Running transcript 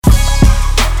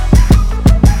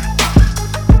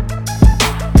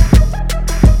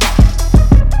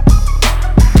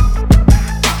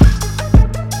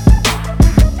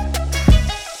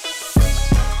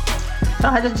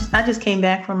I just came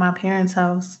back from my parents'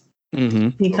 house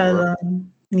because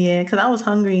because I was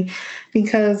hungry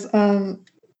because I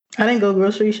didn't go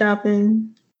grocery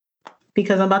shopping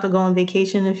because I'm about to go on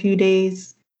vacation in a few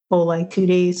days or like 2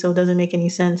 days, so it doesn't make any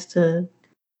sense to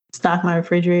stock my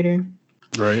refrigerator.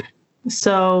 Right.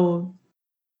 So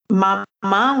my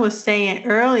mom was saying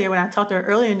earlier when I talked to her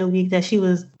earlier in the week that she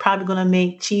was probably going to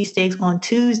make cheesesteaks on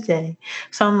Tuesday.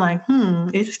 So I'm like,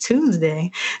 it's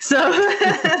Tuesday. So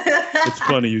it's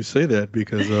funny you say that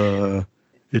because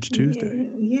it's Tuesday.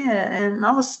 Yeah, and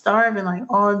I was starving like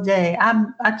all day.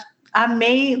 I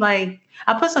made like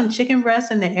I put some chicken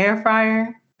breast in the air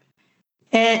fryer,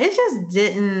 and it just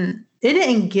didn't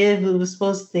give what it was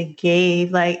supposed to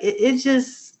give. Like it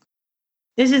just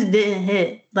didn't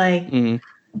hit. Like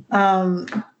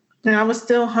and I was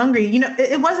still hungry. You know,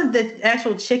 it wasn't the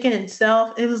actual chicken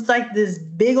itself. It was like this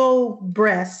big old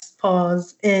breast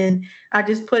pause. And I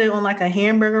just put it on like a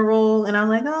hamburger roll. And I'm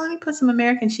like, oh, let me put some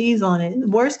American cheese on it.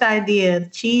 Worst idea. The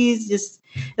cheese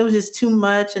it was just too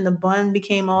much. And the bun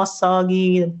became all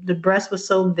soggy. The breast was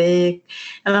so big.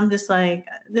 And I'm just like,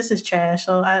 this is trash.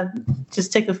 So I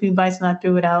just took a few bites and I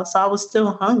threw it out. So I was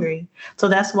still hungry. So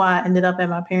that's why I ended up at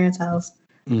my parents' house.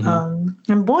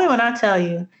 And boy, when I tell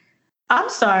you, I'm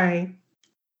sorry,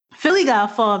 Philly got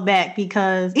to fall back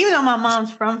because even though my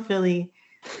mom's from Philly,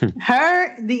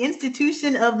 the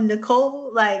institution of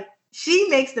Nicole, like she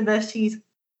makes the best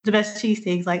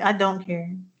cheesesteaks. Like I don't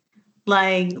care.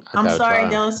 Like I'm sorry,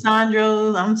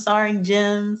 D'Alessandro's. I'm sorry,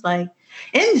 Jim's. Like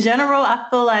in general, I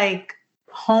feel like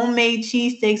homemade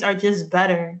cheesesteaks are just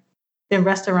better than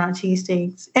restaurant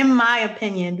cheesesteaks, in my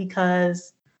opinion,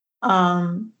 because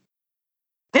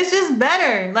it's just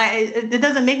better. Like it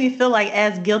doesn't make me feel like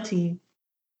as guilty.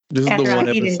 This is the one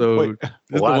episode. This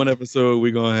is the one episode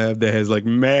we're gonna have that has like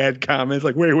mad comments.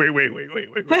 Like, wait.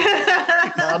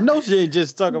 I know she ain't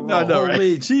just talking about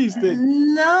homemade cheesesteak.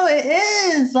 No, it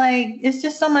is. Like, it's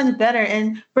just so much better.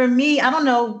 And for me, I don't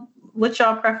know what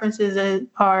y'all preferences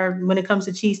are when it comes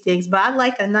to cheesesteaks, but I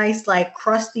like a nice, like,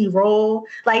 crusty roll.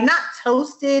 Like, not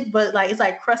toasted, but, like, it's,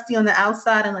 like, crusty on the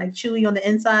outside and, like, chewy on the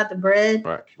inside, the bread.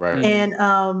 Right. And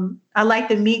I like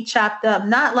the meat chopped up,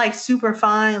 not, like, super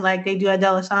fine like they do at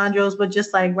D'Alessandro's, but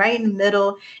just, like, right in the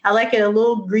middle. I like it a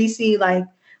little greasy, like,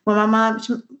 when my mom...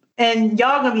 And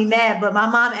y'all gonna be mad, but my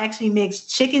mom actually makes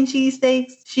chicken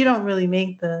cheesesteaks. She don't really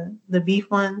make the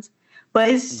beef ones. But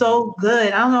it's so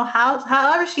good. I don't know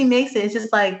however she makes it. It's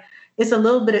just like it's a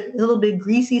little bit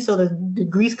greasy, so the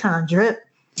grease kind of drip.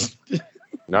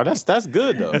 No, that's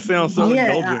good though. That sounds so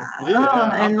indulgent.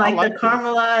 And like the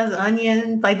caramelized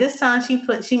onion. Like this time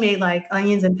she made like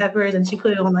onions and peppers, and she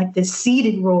put it on like this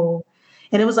seeded roll,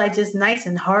 and it was like just nice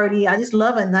and hearty. I just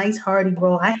love a nice hearty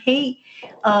roll. I hate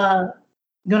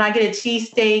when I get a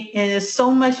cheesesteak and there's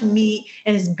so much meat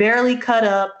and it's barely cut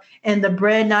up and the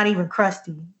bread not even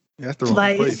crusty. That's the wrong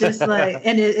place. It's just like,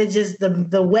 and it's just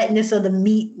the wetness of the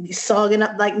meat sogging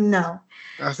up. Like, no.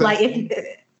 Like, you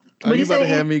about to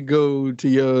have me go to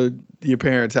your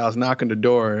parents' house, knock on the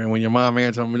door, and when your mom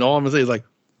answers them, all I'm gonna say is like,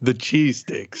 the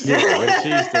cheesesteaks. Yeah, where the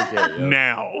cheesesteak at, yo?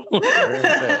 Now.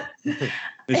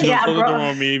 And she's gonna close the door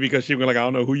on me because she's gonna like, I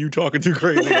don't know who you talking to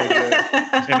crazy like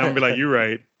that. And I'm gonna be like, you're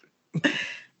right.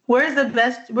 Where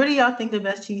do y'all think the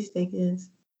best cheesesteak is?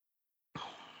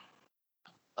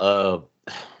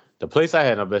 The place I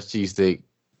had my best cheesesteak.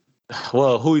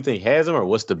 Well, who you think has them, or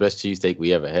what's the best cheesesteak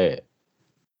we ever had?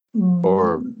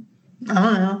 Or I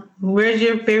don't know. Where's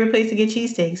your favorite place to get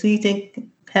cheesesteaks? Who do you think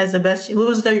has the best? What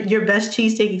was your best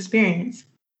cheesesteak experience?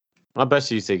 My best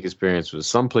cheesesteak experience was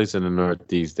someplace in the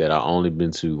Northeast that I only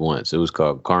been to once. It was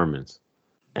called Carmen's,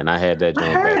 and I had that.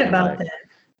 I heard about that.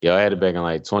 Yo, I had it back in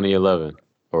like 2011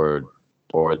 or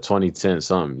 2010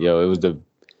 something. Yo, it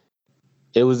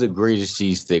was the greatest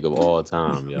cheesesteak of all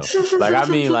time, yo. Like, I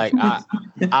mean, like,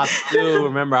 I still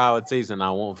remember how it tastes and I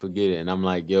won't forget it. And I'm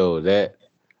like, yo,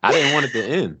 I didn't want it to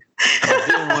end. I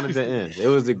didn't want it to end. It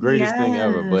was the greatest thing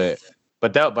ever.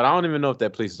 But I don't even know if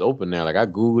that place is open now. Like, I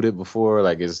Googled it before.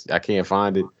 Like, I can't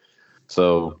find it.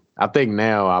 So I think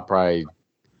now I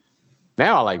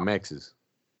like Max's.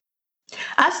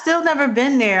 I've still never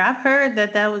been there. I've heard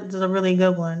that was a really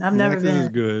good one. I've never been. Max's is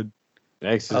good.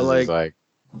 Max's is like...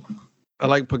 I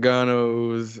like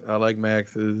Pagano's. I like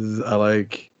Max's. I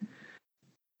like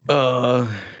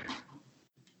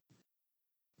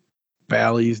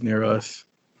Bally's near us.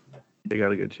 They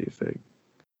got a good cheesesteak.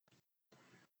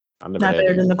 Not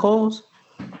better than Nicole's.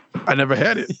 I never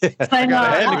had it. I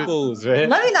had Nicole's, man.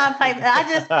 Let me not pipe.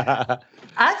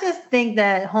 I just think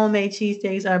that homemade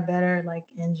cheesesteaks are better, like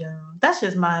in general. That's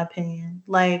just my opinion.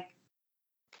 Like,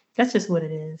 that's just what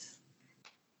it is.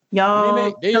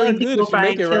 Y'all, they look good if you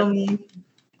make it right. Me.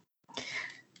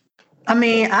 I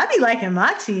mean, I be liking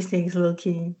my cheesesteaks low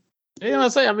key. You know what I'm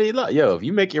saying? I mean, look, yo, if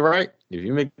you make it right, if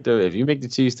you make the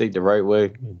cheesesteak the right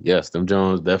way, yes, them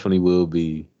Jones definitely will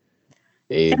be.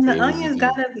 And the onions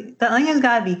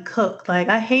gotta be cooked. Like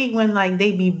I hate when like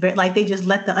they just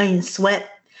let the onions sweat.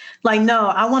 Like no,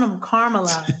 I want them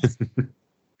caramelized.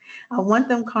 I want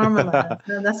them caramelized.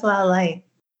 That's what I like.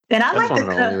 And I That's like one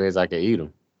of the only ways I can eat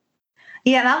them.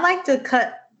 Yeah, and I like to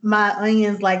cut my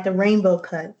onions like the rainbow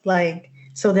cut. Like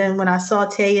so then when I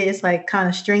saute it, it's like kind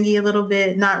of stringy a little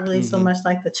bit, not really so much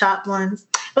like the chopped ones.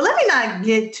 But let me not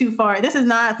get too far. This is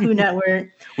not Food Network.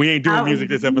 We ain't doing music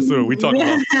this episode. We talking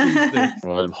about cheesesteaks.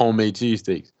 Or homemade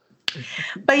cheesesteaks.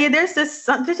 But yeah, there's just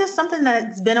something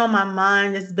that's been on my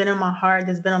mind, that's been in my heart,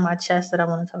 that's been on my chest that I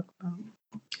want to talk about.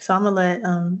 So I'm gonna let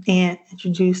Ant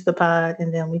introduce the pod,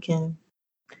 and then we can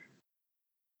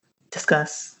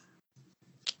discuss.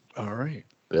 All right.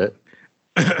 Bet.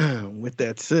 With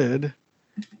that said,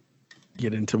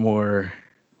 get into more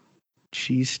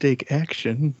cheesesteak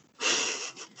action.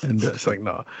 And it's like,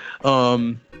 no. All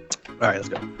right, let's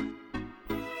go.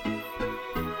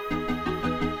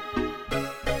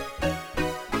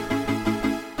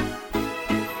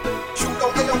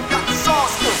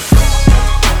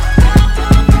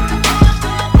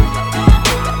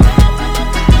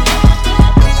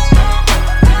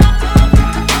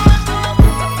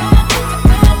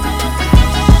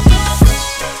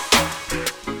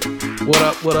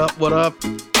 What up?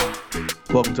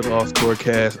 Welcome to the All Score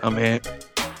Cast. I'm Ant.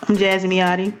 I'm Jazzy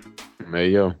Miotti. Hey,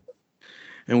 yo.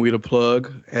 And we the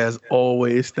plug. As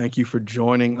always, thank you for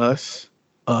joining us.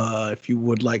 If you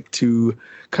would like to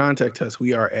contact us,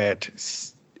 we are at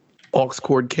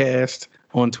AuxCordCast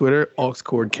on Twitter,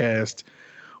 AuxCordCast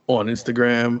on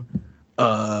Instagram,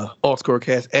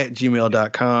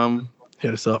 AuxCordCast@gmail.com.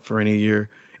 Hit us up for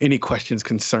any questions,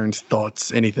 concerns,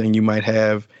 thoughts, anything you might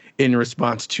have in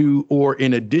response to or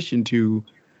in addition to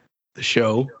the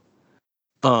show.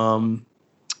 And,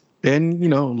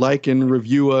 like and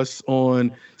review us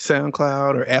on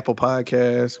SoundCloud or Apple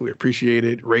Podcasts. We appreciate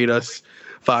it. Rate us.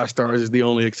 5 stars is the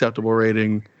only acceptable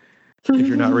rating. If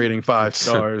you're not rating 5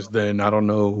 stars, then I don't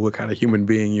know what kind of human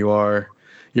being you are.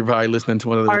 You're probably listening to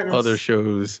one of the other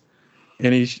shows.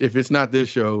 And if it's not this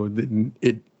show, then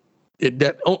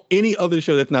any other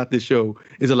show that's not this show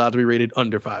is allowed to be rated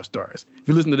under 5 stars. If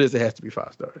you listen to this, it has to be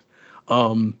 5 stars.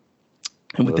 And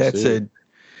with that said,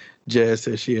 Jazz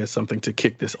says she has something to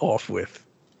kick this off with.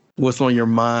 What's on your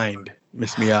mind,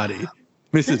 Miss Miotti?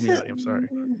 Mrs. Miotti, I'm sorry.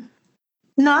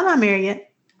 No, I'm not married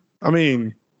yet. I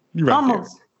mean, you're right.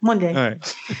 Almost. There. One day. All right.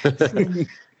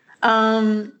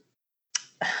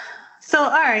 So,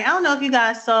 all right. I don't know if you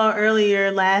guys saw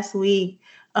earlier last week,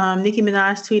 Nicki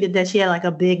Minaj tweeted that she had like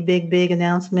a big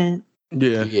announcement.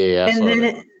 Yeah.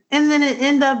 And then it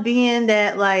ended up being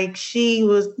that like she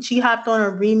hopped on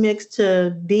a remix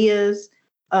to Bia's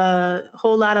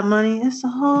Whole Lot of Money. It's a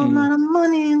whole lot of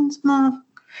money in this month.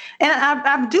 And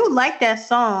I do like that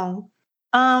song.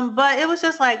 But it was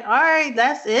just like, all right,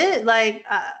 that's it. Like,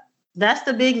 that's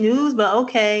the big news, but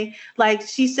okay. Like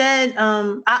she said,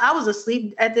 I was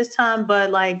asleep at this time,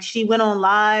 but like she went on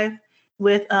live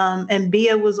with, and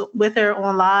Bia was with her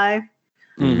on live.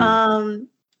 And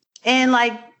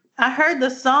like, I heard the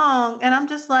song and I'm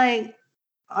just like,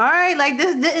 all right, like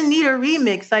this didn't need a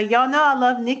remix. Like y'all know I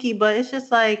love Nicki, but it's just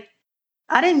like,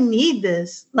 I didn't need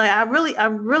this. Like I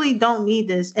really don't need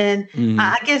this. And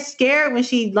I get scared when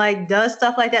she like does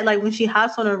stuff like that. Like when she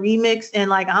hops on a remix and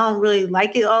like I don't really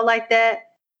like it all like that.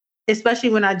 Especially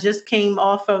when I just came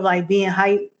off of like being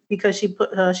hyped because she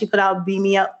put out Beam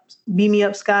Me Up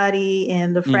Scotty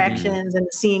and the Fractions and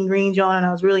the Seeing Green Joan, and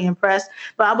I was really impressed.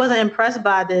 But I wasn't impressed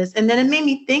by this. And then it made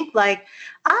me think like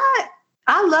I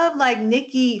love like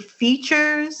Nicki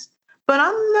features. But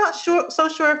I'm not sure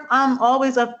if I'm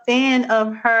always a fan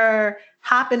of her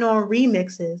hopping on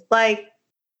remixes. Like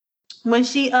when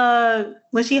she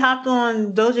hopped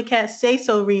on Doja Cat's Say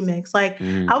So remix, like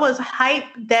I was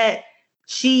hyped that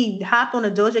she hopped on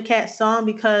a Doja Cat song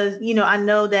because, I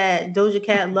know that Doja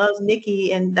Cat loves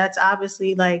Nicki and that's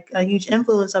obviously like a huge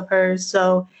influence of hers.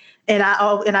 So, and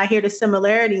I hear the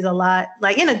similarities a lot,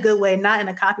 like in a good way, not in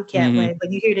a copycat way,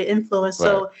 but you hear the influence. Right.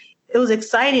 So it was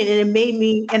exciting and it made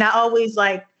me, and I always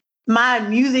like my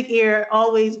music ear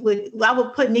always I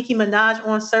would put Nicki Minaj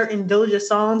on certain Doja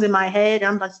songs in my head.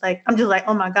 And I'm just like,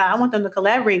 oh my God, I want them to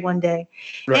collaborate one day.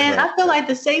 Right. I feel like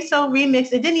the Say So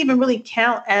remix, it didn't even really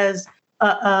count as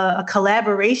a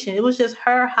collaboration. It was just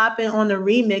her hopping on the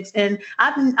remix. And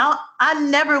I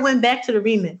never went back to the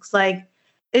remix. Like,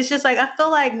 it's just like, I feel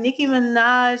like Nicki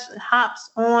Minaj hops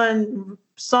on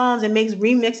songs and makes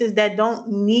remixes that don't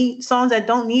need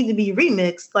to be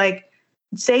remixed. Like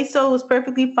Say So was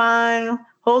perfectly fine.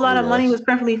 Whole Lot of Money was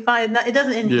perfectly fine. It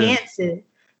doesn't enhance it.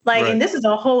 Like, and this is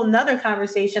a whole nother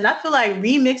conversation. I feel like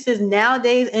remixes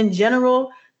nowadays in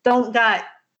general don't got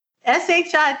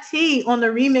SHIT on the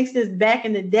remixes back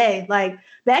in the day. Like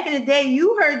back in the day,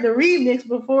 you heard the remix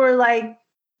before like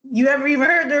you ever even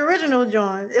heard the original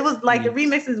John. It was like the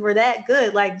remixes were that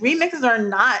good. Like remixes are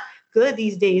not good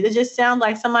these days. It just sounds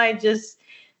like somebody just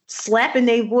slapping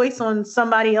their voice on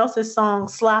somebody else's song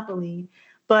sloppily.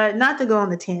 But not to go on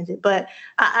the tangent, but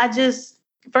I just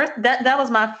first that was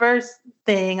my first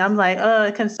thing. I'm like,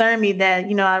 it concerned me that,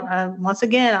 you know, I once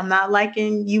again I'm not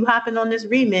liking you hopping on this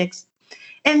remix.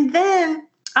 And then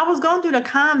I was going through the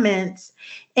comments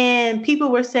and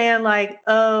people were saying like,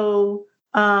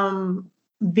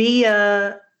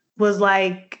 Bia was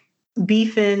like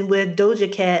beefing with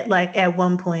Doja Cat like at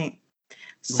one point.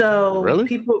 So really?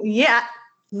 People,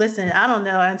 listen, I don't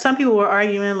know. And some people were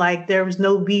arguing like there was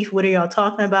no beef. What are y'all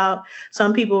talking about?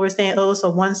 Some people were saying, it's a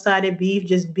one-sided beef,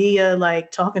 just Bia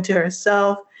like talking to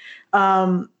herself.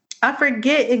 I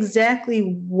forget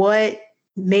exactly what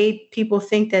made people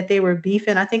think that they were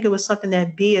beefing. I think it was something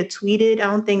that Bia tweeted.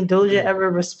 I don't think Doja ever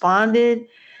responded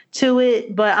to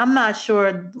it, but I'm not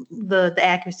sure the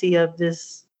accuracy of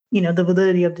this, you know, the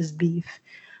validity of this beef.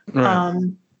 Right.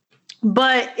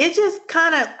 But it just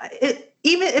kind of,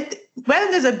 even if whether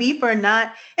there's a beef or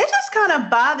not, it just kind of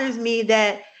bothers me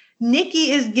that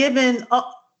Nicki is given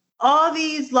all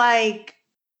these, like,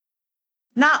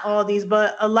 not all these,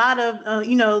 but a lot of,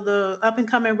 you know, the up and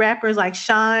coming rappers like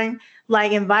Shine,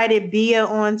 like invited Bia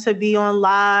on to be on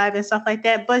live and stuff like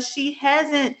that. But she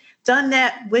hasn't done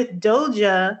that with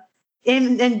Doja.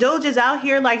 And Doja's out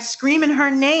here like screaming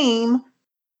her name,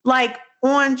 like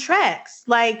on tracks,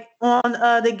 like on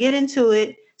the Get Into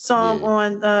It song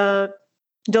on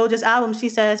Doja's album. She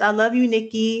says, I love you,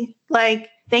 Nicki. Like,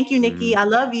 thank you, Nicki. I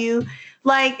love you.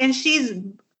 Like, and she's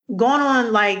gone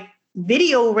on like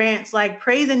video rants, like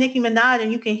praising Nicki Minaj,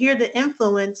 and you can hear the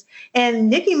influence. And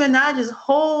Nicki Minaj's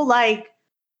whole like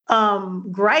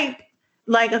gripe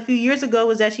like a few years ago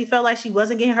was that she felt like she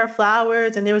wasn't getting her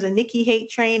flowers and there was a Nicki hate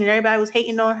train and everybody was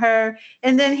hating on her.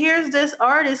 And then here's this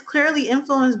artist clearly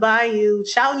influenced by you,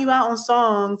 shouting you out on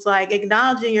songs, like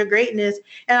acknowledging your greatness.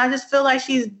 And I just feel like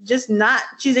she's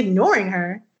ignoring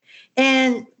her.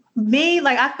 And me,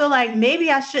 like, I feel like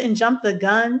maybe I shouldn't jump the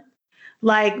gun.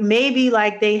 Like maybe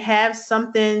like they have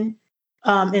something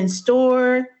in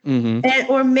store, and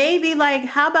or maybe like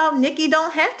how about Nicki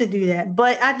don't have to do that?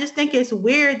 But I just think it's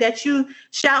weird that you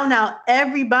shouting out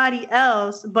everybody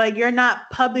else, but you're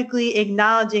not publicly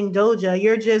acknowledging Doja.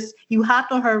 You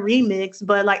hopped on her remix,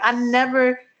 but like I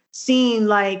never seen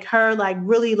like her like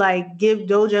really like give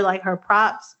Doja like her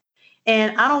props.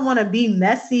 And I don't want to be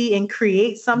messy and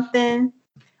create something,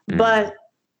 but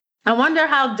I wonder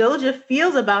how Doja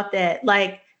feels about that.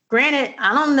 Like, granted,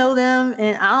 I don't know them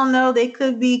and I don't know, they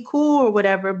could be cool or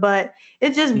whatever, but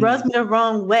it just rubs me the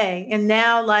wrong way. And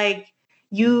now like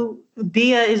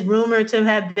Bia is rumored to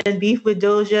have been beef with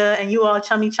Doja and you all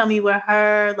chummy with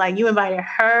her. Like you invited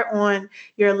her on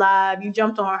your live. You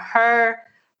jumped on her,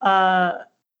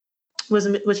 which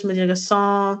Majigga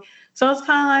song. So it's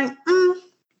kind of like,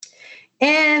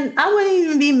 And I wouldn't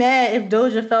even be mad if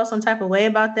Doja felt some type of way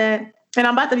about that. And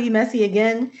I'm about to be messy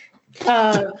again.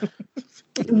 Because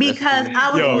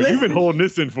I was you've been holding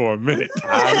this in for a minute.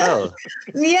 I know.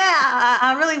 Yeah,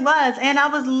 I really was. And I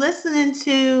was listening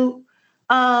to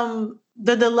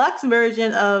the deluxe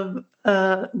version of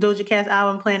Doja Cat's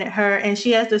album Planet Her, and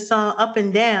she has the song Up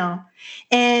and Down.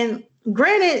 And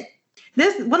granted,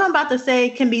 what I'm about to say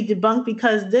can be debunked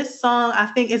because this song, I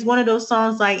think, is one of those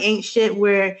songs like Ain't Shit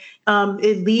where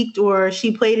it leaked or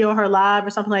she played it on her live or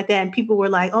something like that. And people were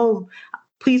like, oh,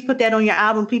 please put that on your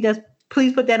album.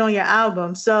 Please put that on your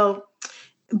album. So,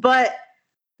 but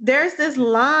there's this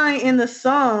line in the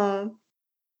song.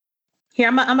 Here,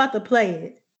 I'm about to play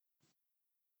it.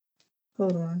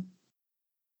 Hold on.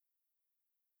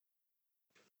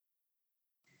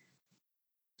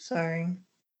 Sorry.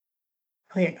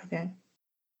 Oh, here, okay.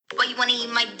 Boy, you wanna eat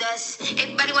my dust?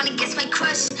 Everybody wanna guess my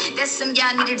crush. That's some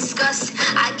y'all need to discuss.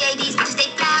 I gave these bitches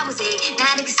they flowers,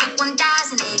 Now they can suck 1,000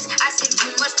 eggs. I said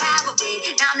too much power,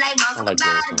 Now I'm like, motherfucker,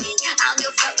 proud of me. I don't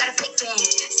give a fuck about a fake fan.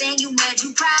 Saying you mad,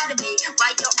 you proud of me.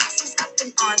 Why your ass is up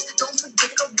in arms? Don't forget to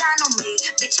go down on me.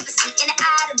 Bitch, you can see in the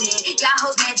eye of me. Y'all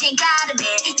hoes, man, you ain't got a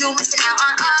man. You missing out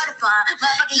on all the fun.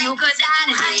 Motherfucker, you could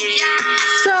die today.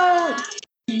 So,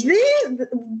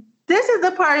 this is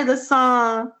the part of the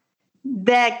song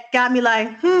that got me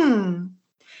like,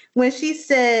 when she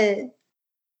said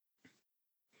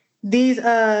these,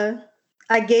 I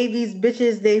I gave these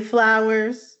bitches they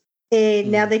flowers,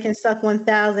 and now they can suck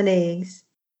 1,000 eggs.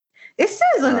 It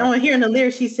says on here in the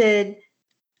lyrics, she said,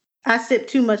 I sip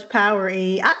too much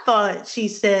Powerade. I thought she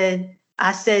said,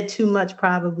 I said too much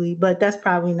probably, but that's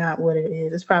probably not what it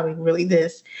is. It's probably really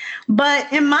this.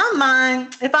 But in my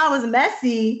mind, if I was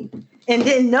messy and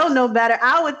didn't know no better,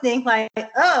 I would think like,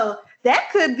 oh, that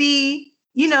could be,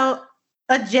 you know,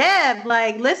 a jab.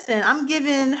 Like, listen, I'm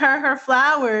giving her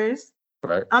flowers.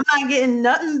 Right. I'm not getting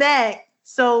nothing back.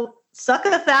 So suck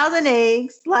 1,000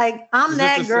 eggs. Like, I'm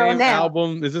that girl now.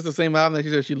 Is this the same album that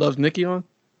she said she loves Nicki on?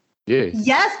 Yeah.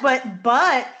 Yes,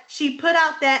 but she put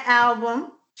out that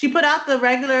album. She put out the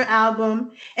regular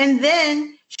album, and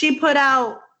then she put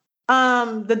out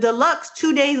the deluxe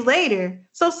 2 days later.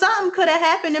 So something could have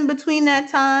happened in between that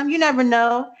time. You never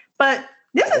know. But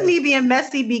this is me being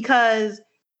messy because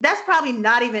that's probably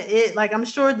not even it. Like, I'm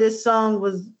sure this song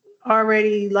was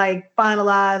already like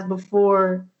finalized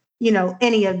before, you know,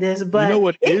 any of this, but you know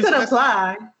what it could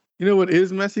apply. You know what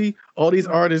is messy? All these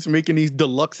artists making these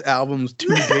deluxe albums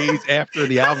 2 days after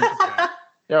the album.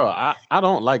 Yo, I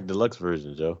don't like deluxe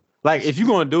versions, yo. Like, if you're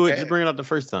gonna do it, just bring it out the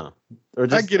first time. Or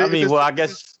just, I get it. I mean, I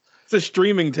guess it's a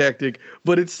streaming tactic,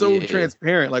 but it's so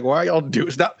transparent. Like, why y'all do it?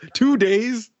 It's not 2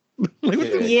 days.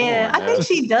 I think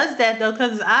she does that though,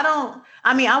 because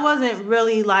I wasn't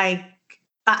really like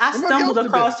I stumbled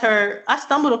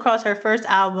across her first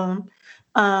album.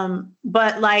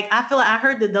 But like I feel like I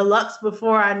heard the deluxe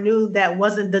before I knew that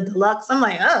wasn't the deluxe. I'm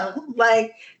like, oh,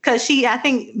 like because I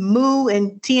think Moo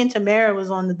and T and Tamara was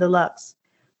on the deluxe.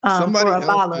 Somebody else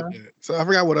did that. So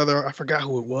I forgot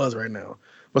who it was right now.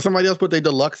 But somebody else put their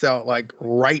deluxe out like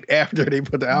right after they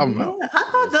put the album out. I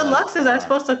thought deluxes are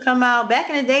supposed to come out back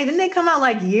in the day. Didn't they come out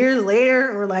like years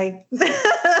later or like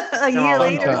a year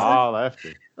later? All after.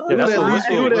 Yeah,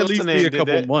 it would at least be a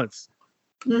couple months.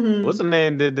 Mm-hmm. What's the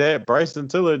name did that? Bryson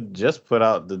Tiller just put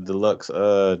out the deluxe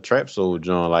Trap Soul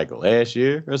joint like last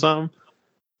year or something.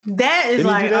 That is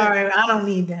like, all right, I don't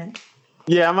need that.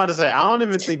 Yeah, I'm about to say, I don't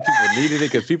even think people needed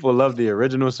it because people love the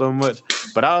original so much.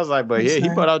 But I was like, he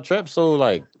put out Trap Soul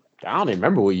like, I don't even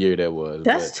remember what year that was.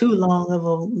 That's too long of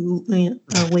a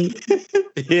wait.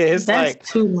 Yeah, that's like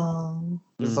too long.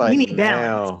 It's like, you need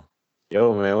balance.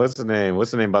 Yo, man, what's the name?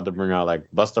 What's the name about to bring out? Like,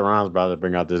 Busta Rhymes about to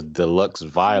bring out this deluxe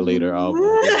Violator album.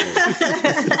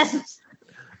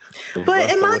 But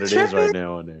am I tripping? Right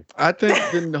now on there. I think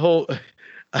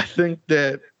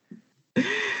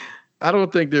I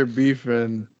don't think they're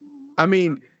beefing. I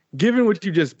mean, given what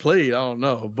you just played, I don't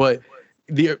know. But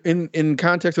in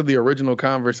context of the original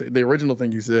conversation, the original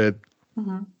thing you said,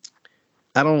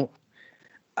 I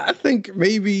think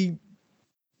maybe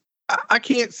I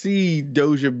can't see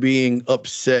Doja being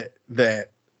upset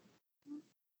that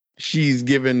she's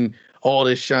given all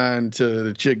this shine to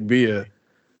the chick Bia,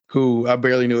 who I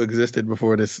barely knew existed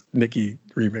before this Nicki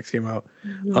remix came out.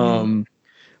 Mm-hmm.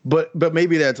 But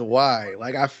maybe that's why.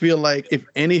 Like, I feel like if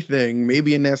anything,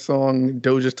 maybe in that song,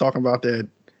 Doja's talking about that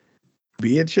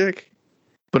Bia chick.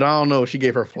 But I don't know if she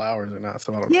gave her flowers or not.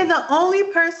 So I don't know. The only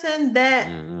person that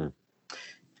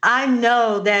I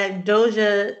know that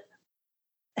Doja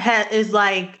is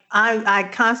like, I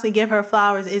constantly give her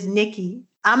flowers is Nicki.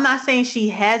 I'm not saying she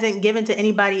hasn't given to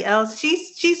anybody else.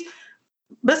 She's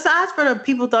besides for the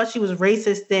people thought she was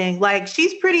racist thing, like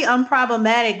she's pretty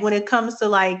unproblematic when it comes to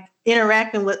like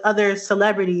interacting with other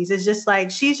celebrities. It's just like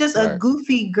she's just a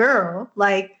goofy girl.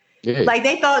 Like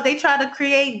they thought they tried to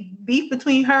create beef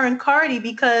between her and Cardi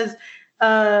because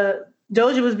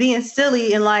Doja was being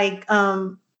silly and like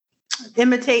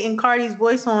imitating Cardi's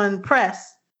voice on Press.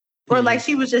 Or like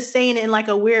she was just saying it in like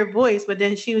a weird voice, but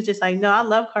then she was just like, no, I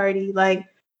love Cardi. Like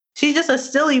she's just a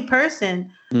silly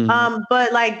person.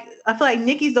 But like I feel like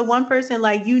Nicki's the one person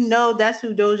like that's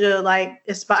who Doja like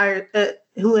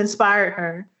who inspired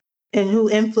her and who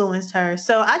influenced her.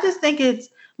 So I just think it's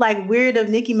like weird of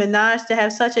Nicki Minaj to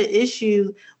have such an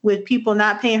issue with people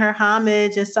not paying her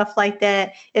homage and stuff like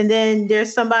that. And then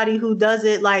there's somebody who does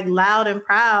it like loud and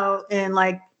proud and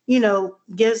like,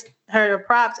 gives her the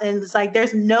props, and it's like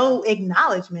there's no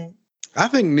acknowledgement. I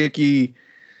think Nicki,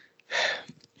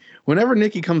 whenever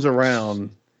Nicki comes around,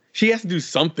 she has to do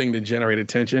something to generate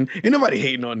attention. Ain't nobody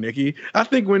hating on Nicki. I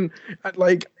think when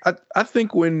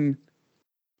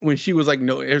she was like,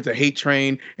 no, there's a hate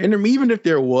train, and even if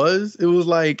there was, it was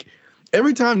like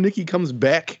every time Nicki comes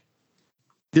back,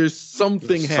 there's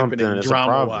something happening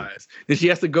drama wise, and she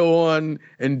has to go on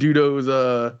and do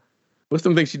those what's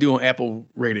some things she do on Apple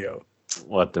Radio?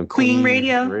 What, the Queen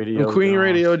Radio Queen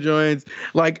Radio joints.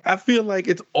 Like, I feel like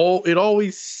it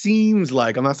always seems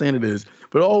like, I'm not saying it is,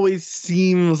 but it always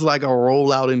seems like a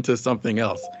rollout into something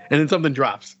else. And then something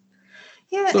drops.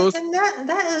 Yeah, So and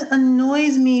that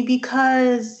annoys me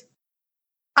because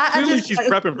I clearly just she's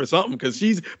prepping for something because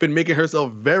she's been making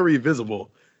herself very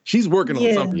visible. She's working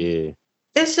on something. Yeah.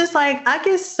 It's just like I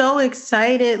get so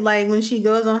excited like when she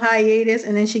goes on hiatus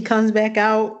and then she comes back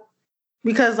out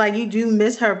because like you do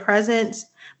miss her presence.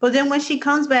 But then when she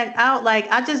comes back out, like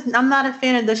I'm not a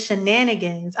fan of the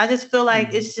shenanigans. I just feel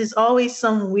like it's just always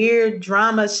some weird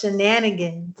drama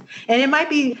shenanigans. And it might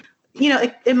be,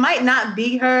 it might not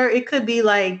be her. It could be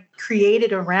like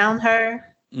created around her.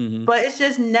 Mm-hmm. But it's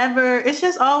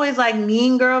just always like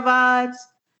mean girl vibes.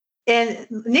 And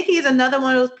Nicki is another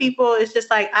one of those people. It's just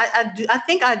like I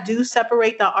think I do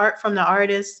separate the art from the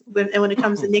artist when it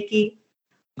comes to Nicki.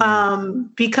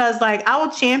 Because like I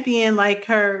will champion like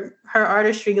her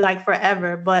artistry like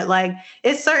forever, but like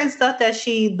it's certain stuff that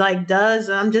she like does,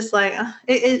 and I'm just like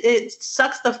it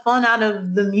sucks the fun out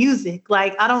of the music.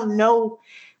 Like I don't know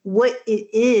what it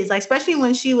is, like especially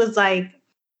when she was like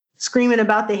screaming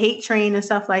about the hate train and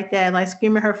stuff like that, like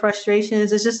screaming her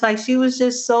frustrations. It's just like she was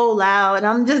just so loud, and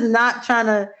I'm just not trying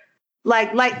to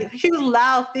like she was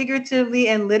loud figuratively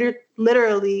and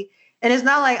literally. And it's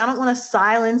not like I don't want to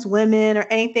silence women or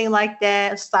anything like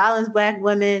that, silence Black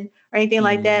women or anything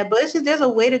like that. But it's just there's a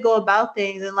way to go about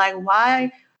things, and like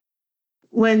why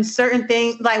when certain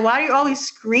things like why are you always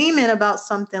screaming about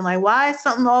something? Like why is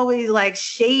something always like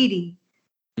shady?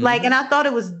 Like, and I thought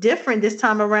it was different this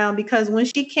time around because when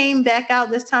she came back out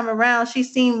this time around, she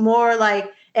seemed more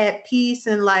like at peace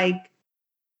and like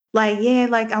yeah,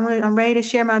 like I'm ready to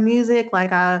share my music.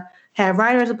 Like I had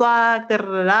writer's block, da da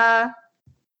da da.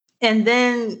 And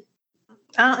then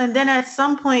at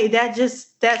some point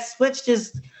that switch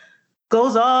just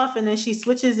goes off, and then she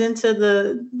switches into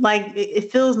the like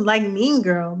it feels like Mean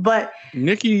Girl. But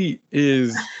Nicki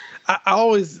is I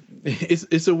always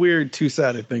it's a weird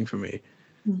two-sided thing for me.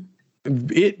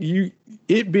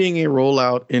 It being a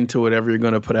rollout into whatever you're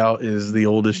going to put out is the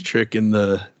oldest trick in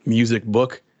the music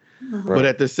book. But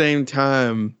at the same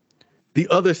time, the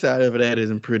other side of that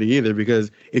isn't pretty either, because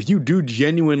if you do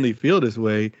genuinely feel this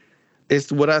way,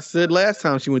 it's what I said last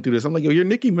time she went through this. I'm like, yo, you're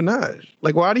Nicki Minaj.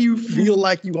 Like, why do you feel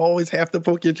like you always have to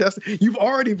poke your chest? You've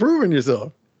already proven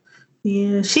yourself.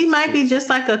 Yeah, she might be just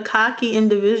like a cocky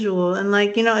individual. And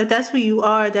like, if that's who you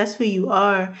are, that's who you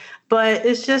are. But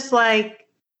it's just like.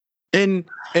 And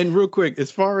real quick,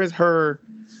 as far as her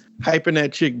hyping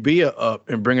that chick Bia up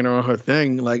and bringing her on her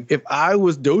thing, like if I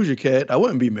was Doja Cat, I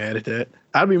wouldn't be mad at that.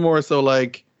 I'd be more so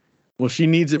like, well, she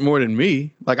needs it more than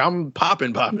me. Like I'm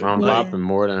popping. I'm popping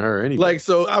more than her anyway. Like,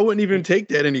 so I wouldn't even take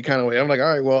that any kind of way. I'm like,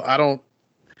 all right, well, I don't.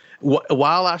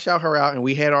 While I shout her out and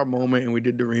we had our moment and we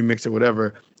did the remix or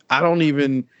whatever, I don't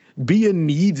even. Bia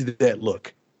needs that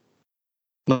look.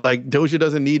 Like Doja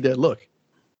doesn't need that look.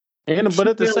 But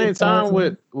at the same time,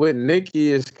 with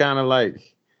Nicki, it's kind of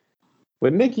like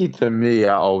with Nicki. To me,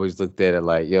 I always looked at it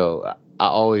like, yo, I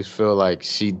always feel like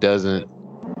she doesn't.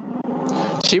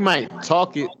 She might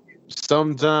talk it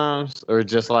sometimes, or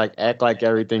just like act like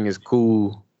everything is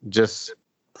cool just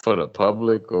for the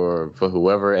public or for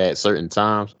whoever at certain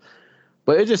times.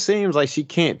 But it just seems like she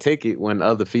can't take it when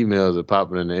other females are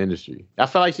popping in the industry. I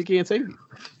feel like she can't take it.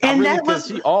 And because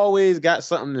she always got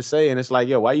something to say, and it's like,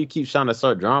 yo, why you keep trying to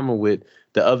start drama with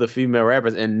the other female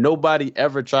rappers, and nobody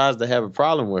ever tries to have a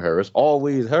problem with her? It's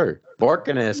always her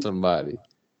barking at somebody.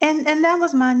 And that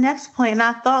was my next point. And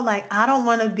I thought, like, I don't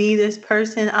want to be this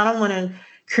person. I don't want to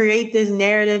create this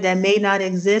narrative that may not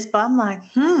exist. But I'm like,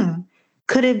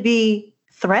 could it be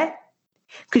threat?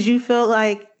 Because you feel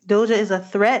like Doja is a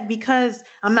threat? Because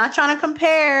I'm not trying to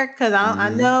compare, because I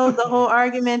know the whole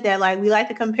argument that like we like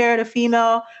to compare the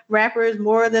female rappers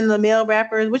more than the male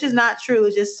rappers, which is not true.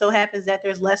 It just so happens that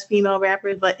there's less female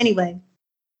rappers. But anyway,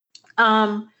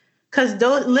 because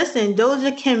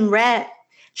Doja can rap.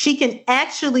 She can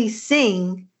actually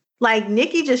sing. Like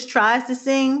Nicki just tries to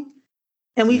sing,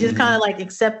 and we just kind of like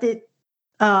accept it.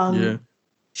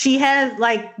 She has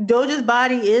like Doja's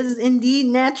body is indeed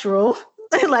natural.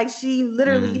 Like she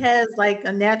literally has like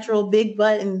a natural big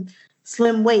butt and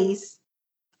slim waist.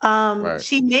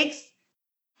 She makes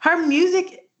her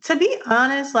music, to be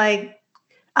honest, like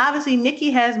obviously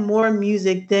Nicki has more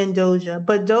music than Doja,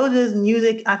 but Doja's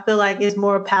music I feel like is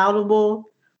more palatable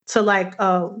to like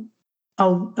a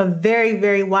very,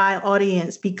 very wide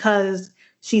audience because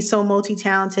she's so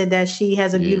multi-talented that she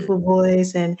has a beautiful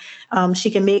voice, and she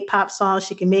can make pop songs,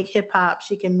 she can make hip hop,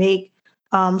 she can make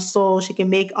soul, she can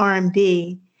make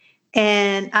R&B.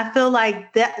 And I feel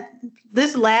like that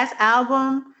this last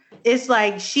album, it's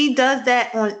like she does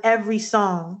that on every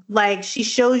song. Like she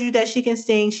shows you that she can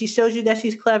sing, she shows you that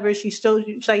she's clever, she shows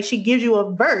you, like she gives you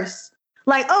a verse.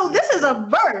 Like, oh, this is a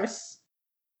verse.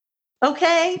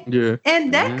 Okay. Yeah.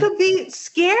 And that could be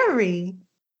scary.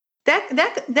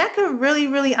 That could really,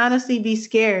 really honestly be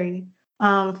scary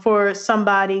for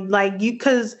somebody like you,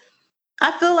 because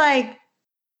I feel like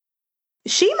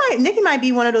Nicki might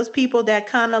be one of those people that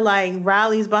kind of like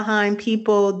rallies behind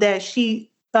people that she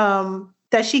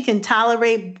can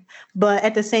tolerate, but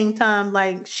at the same time,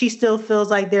 like she still feels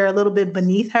like they're a little bit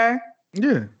beneath her.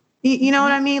 Yeah. You know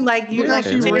what I mean? Like you Yeah, like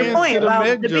she to your ran point to the about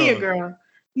Meg the beer joint. girl.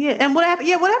 Yeah, and what happened?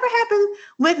 Yeah, whatever happened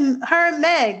with her and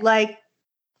Meg, like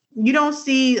you don't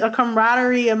see a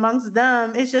camaraderie amongst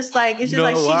them. It's just like she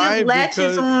just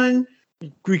latches on.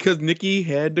 Because Nicki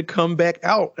had to come back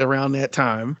out around that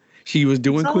time. She was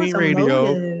doing It's Queen always a Radio,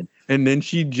 motive. and then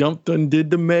she jumped and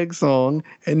did the Meg song,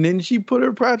 and then she put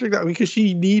her project out because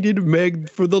she needed Meg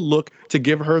for the look to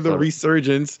give her the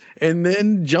resurgence, and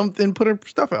then jumped and put her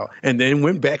stuff out, and then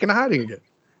went back into hiding again.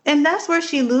 And that's where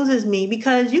she loses me,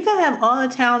 because you can have all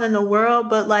the talent in the world,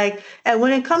 but like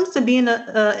when it comes to being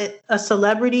a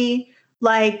celebrity,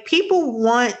 like people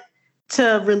want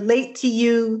to relate to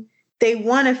you. They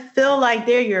want to feel like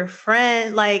they're your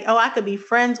friend. Like, oh, I could be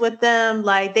friends with them.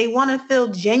 Like they want to feel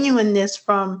genuineness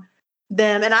from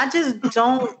them. And I just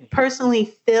don't personally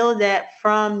feel that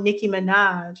from Nicki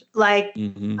Minaj. Like,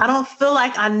 I don't feel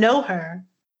like I know her.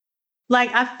 Like,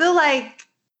 I feel like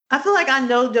I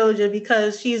know Doja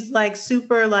because she's like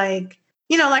super like,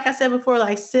 you know, like I said before,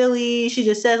 like silly. She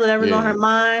just says whatever's on her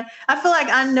mind. I feel like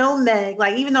I know Meg.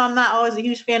 Like, even though I'm not always a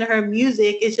huge fan of her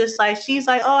music, it's just like, she's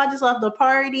like, oh, I just love the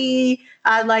party.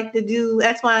 I like to do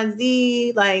X, Y, and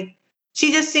Z. Like,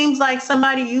 she just seems like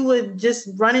somebody you would just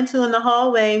run into in the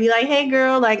hallway and be like, hey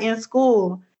girl, like in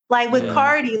school. Like with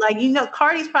Cardi, like, you know,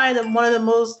 Cardi's probably one of the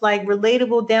most like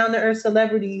relatable, down to earth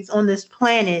celebrities on this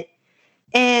planet.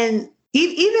 And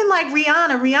even like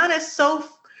Rihanna is so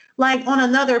like on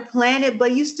another planet,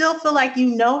 but you still feel like you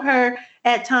know her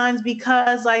at times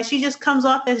because like she just comes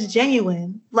off as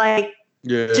genuine. Like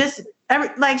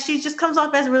she just comes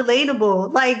off as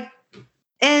relatable. Like,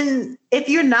 and if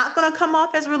you're not gonna come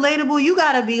off as relatable, you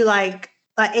gotta be like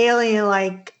an alien,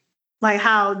 like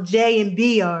how J and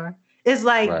B are. It's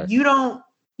like you don't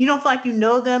feel like you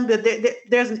know them, but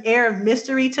there's an air of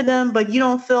mystery to them, but you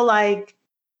don't feel like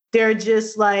they're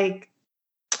just like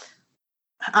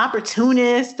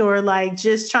opportunist or like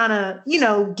just trying to, you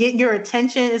know, get your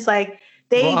attention. It's like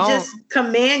they don't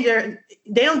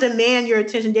demand your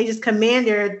attention. They just command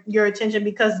your attention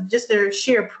because just their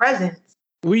sheer presence.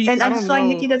 I just feel like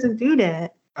Nicki doesn't do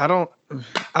that. I don't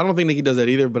think Nicki does that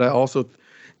either, but I also,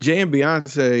 Jay and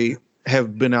Beyonce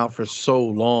have been out for so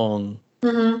long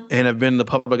and have been in the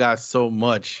public eye so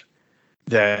much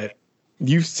that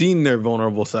you've seen their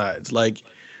vulnerable sides. Like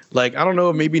I don't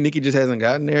know, maybe Nicki just hasn't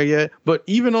gotten there yet. But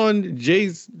even on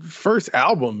Jay's first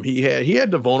album, he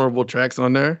had the vulnerable tracks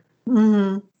on there.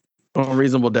 On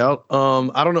Reasonable Doubt.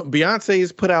 I don't know.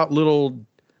 Beyonce's put out little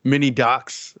mini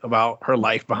docs about her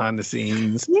life behind the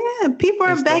scenes. Yeah, people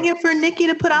are begging for Nicki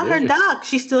to put out her doc.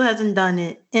 She still hasn't done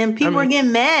it, and people are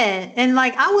getting mad. And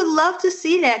like, I would love to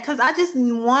see that because I just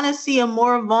want to see a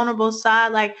more vulnerable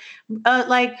side. Like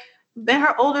in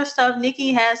her older stuff,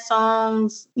 Nicki has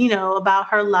songs, you know, about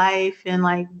her life and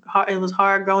like it was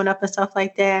hard growing up and stuff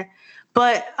like that.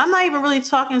 But I'm not even really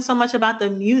talking so much about the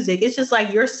music. It's just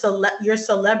like your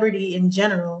celebrity in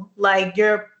general, like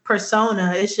your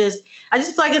persona. It's just, I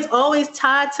just feel like it's always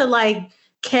tied to like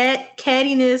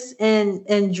cattiness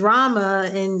and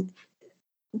drama and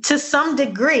to some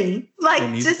degree, like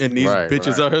and these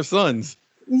bitches are her sons.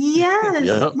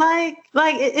 Yes,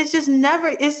 like it's just never.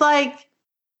 It's like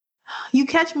you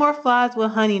catch more flies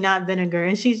with honey, not vinegar,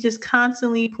 and she's just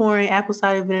constantly pouring apple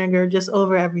cider vinegar just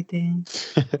over everything.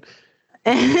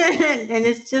 And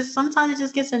it's just, sometimes it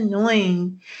just gets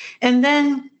annoying. And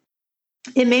then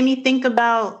it made me think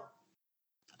about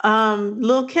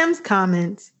Lil' Kim's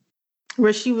comments,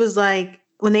 where she was like,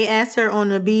 when they asked her on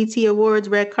the BET Awards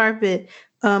red carpet,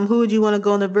 who would you want to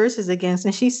go in the verses against?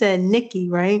 And she said Nicki,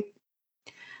 right?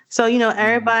 So, you know,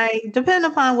 everybody, depending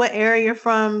upon what area you're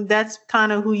from, that's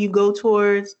kind of who you go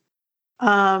towards.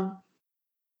 The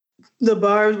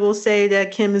bars will say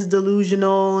that Kim is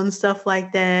delusional and stuff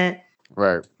like that.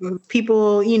 Right.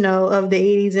 People, you know, of the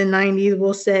 80s and 90s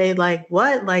will say, like,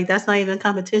 what? Like, that's not even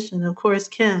competition. Of course,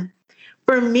 Kim.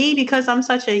 For me, because I'm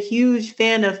such a huge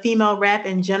fan of female rap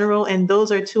in general, and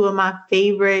those are two of my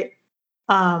favorite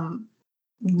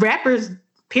rappers,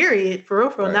 period, for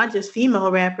real, not just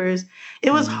female rappers.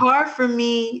 It was hard for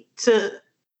me to,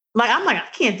 like, I'm like, I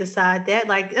can't decide that.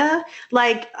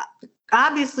 Like,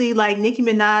 obviously, like, Nicki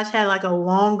Minaj had like a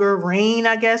longer reign,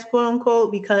 I guess, quote unquote,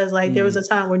 because like there was a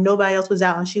time where nobody else was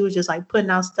out and she was just like putting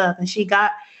out stuff, and she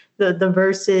got the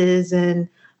verses and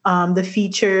the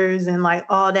features and like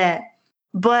all that.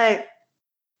 But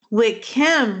with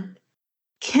Kim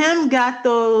got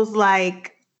those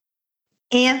like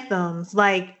anthems,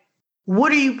 like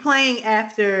what are you playing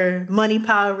after Money,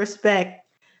 Power, Respect?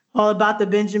 All About the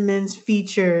Benjamins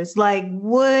features, like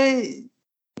what?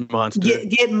 Monster.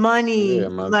 Get money, Yeah,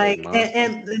 Monster, like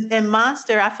Monster. and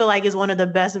Monster. I feel like is one of the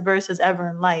best verses ever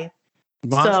in life.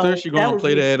 Monster, So she gonna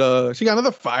play that. She got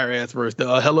another fire ass verse.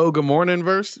 The Hello, Good Morning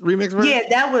verse, remix verse. Yeah,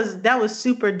 that was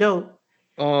super dope.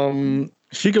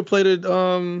 She could play the.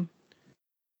 I'm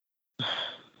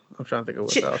trying to think of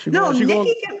what else.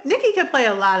 Nikki can play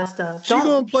a lot of stuff. She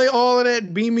gonna play all of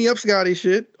that "Beam Me Up, Scotty"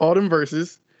 shit, all them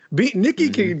verses. Nikki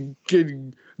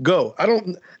can go.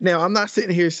 I'm not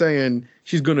sitting here saying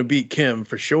she's gonna beat Kim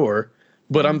for sure,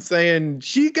 but I'm saying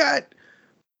she got.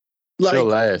 Like, she'll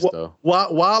last though.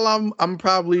 While I'm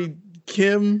probably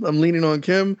Kim, I'm leaning on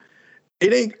Kim.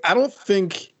 It ain't. I don't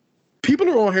think people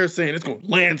are on here saying it's going to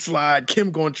landslide. Kim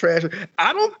going to trash.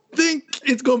 I don't think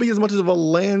it's going to be as much of a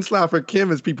landslide for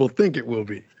Kim as people think it will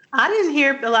be. I didn't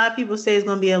hear a lot of people say it's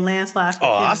going to be a landslide. For Kim.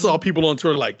 I saw people on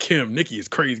Twitter like Kim, Nikki is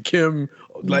crazy. Kim,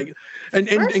 like,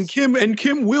 and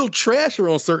Kim will trash her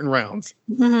on certain rounds,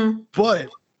 but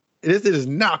this is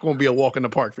not going to be a walk in the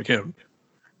park for Kim.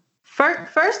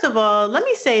 First of all, let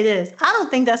me say this. I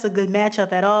don't think that's a good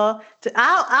matchup at all.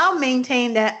 I'll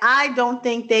maintain that I don't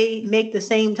think they make the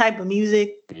same type of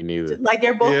music. Me neither. Like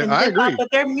they're both in hip hop, agree.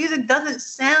 but their music doesn't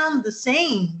sound the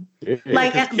same. Yeah.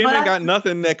 Like Kim ain't got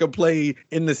nothing that could play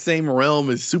in the same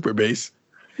realm as Super Bass.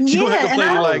 She gonna have to play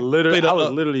I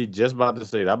was literally just about to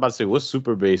say that. I'm about to say what's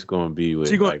Super Bass gonna be with?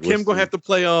 Kim gonna have to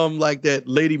play like that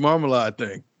Lady Marmalade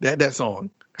thing. That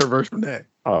song, her verse from that.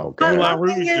 Oh, okay.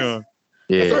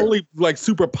 Yeah. That's the only like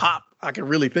super pop I can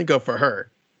really think of for her.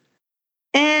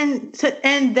 And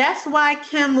that's why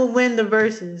Kim will win the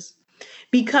verses,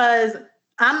 because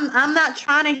I'm not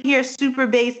trying to hear Super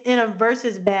Bass in a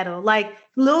versus battle. Like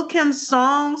Lil Kim's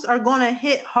songs are gonna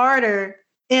hit harder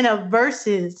in a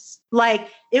versus. Like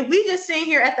if we just sit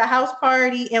here at the house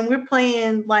party and we're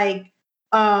playing like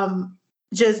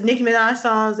just Nicki Minaj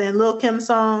songs and Lil Kim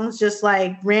songs just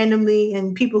like randomly,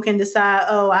 and people can decide,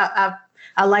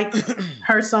 I like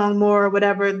her song more or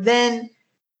whatever, then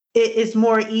it's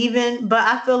more even. But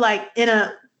I feel like in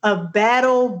a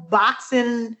battle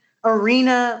boxing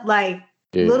arena, like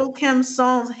Lil Kim's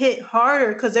songs hit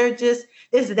harder because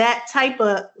it's that type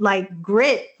of like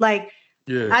grit. Like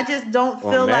I just don't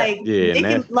feel like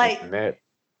that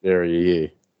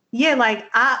area. Yeah, like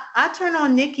I turn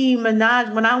on Nicki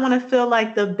Minaj when I want to feel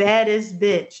like the baddest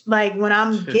bitch. Like when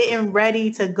I'm getting ready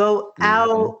to go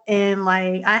out and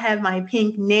like I have my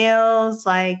pink nails,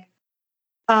 like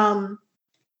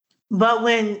but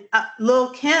when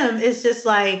Lil Kim, it's just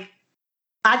like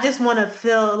I just want to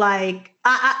feel like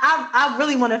I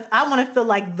really want to feel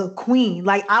like the queen.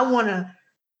 Like I want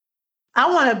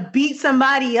to beat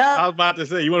somebody up. I was about to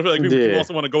say, you want to feel like people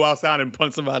also want to go outside and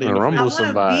punch somebody. Rumble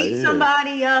somebody. I want to beat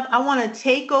somebody up. I want to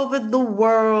take over the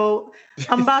world.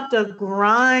 I'm about to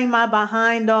grind my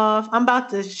behind off. I'm about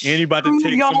to take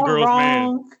some girl's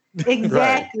wrong. Man.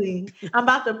 Exactly. Right. I'm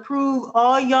about to prove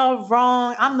all y'all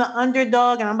wrong. I'm the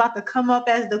underdog and I'm about to come up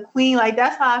as the queen. Like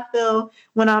that's how I feel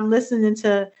when I'm listening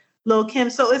to Lil Kim.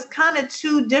 So it's kind of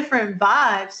two different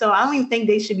vibes. So I don't even think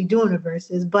they should be doing the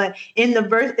verses. But in the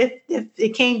verse, if it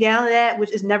came down to that,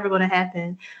 which is never going to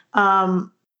happen,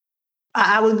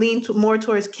 I would lean more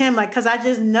towards Kim. Like, because I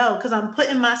just know, because I'm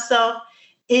putting myself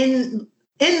in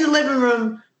the living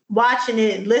room, watching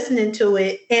it, listening to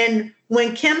it. And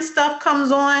when Kim stuff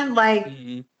comes on, like,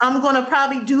 I'm going to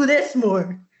probably do this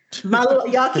more. My little,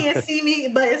 y'all can't see me,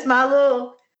 but it's my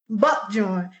little buck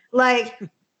joint. Like,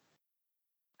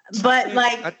 but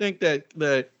I think that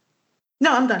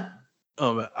no, I'm done.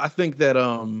 I think that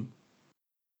I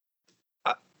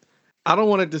don't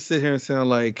want it to sit here and sound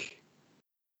like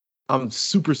I'm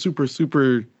super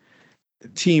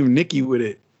team Nicki with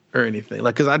it or anything.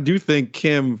 Like, because I do think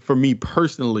Kim, for me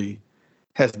personally,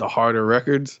 has the harder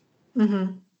records.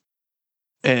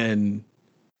 And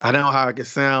I know how I can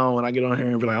sound when I get on here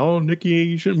and be like, "Oh, Nicki,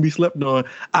 you shouldn't be slept on."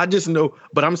 I just know,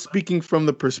 but I'm speaking from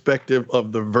the perspective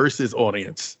of the versus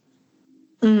audience.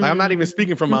 Like, I'm not even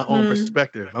speaking from my own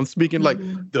perspective. I'm speaking like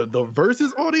the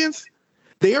versus audience.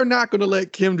 They are not going to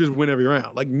let Kim just win every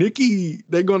round. Like Nicki,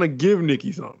 they're going to give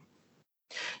Nicki something.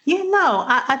 Yeah, no,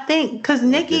 I think because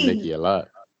Nicki a lot.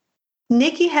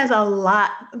 Nicki has a lot.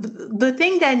 The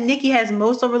thing that Nicki has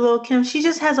most over Lil Kim, she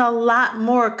just has a lot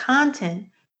more content.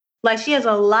 Like she has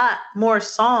a lot more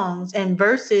songs and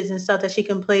verses and stuff that she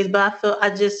can play. But I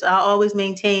always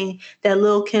maintain that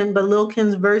Lil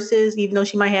Kim's verses, even though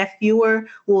she might have fewer,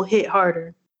 will hit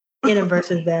harder. in a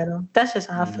versus battle. That's just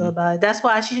how I feel about it. That's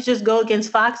why she should just go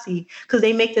against Foxy because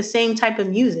they make the same type of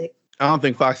music. I don't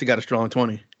think Foxy got a strong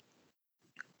 20.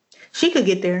 She could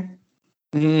get there.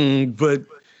 But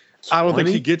I don't think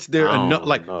she gets there enough.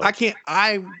 Like, know.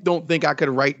 I don't think I could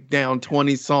write down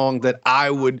 20 songs that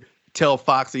I would tell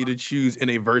Foxy to choose in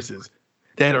a versus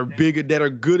that are bigger, that are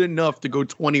good enough to go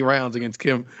 20 rounds against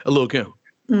Lil' Kim.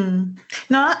 No,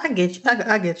 I get you.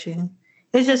 I get you.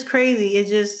 It's just crazy. It's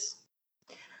just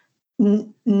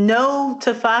no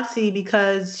to Foxy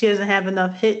because she doesn't have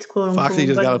enough hits, quote unquote. Foxy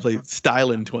just got to play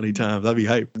Stylin' 20 times. That'd be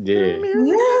hype. Yeah.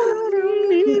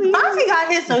 Foxy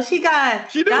got hits, so she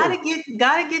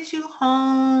gotta get you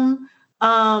home.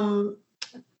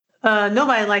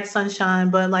 Nobody likes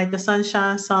Sunshine, but like the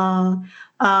Sunshine song.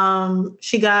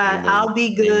 She got I'll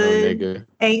Be Good.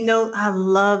 I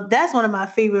love that's one of my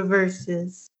favorite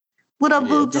verses. What up,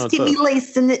 boo? Just keep me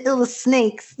laced in the ill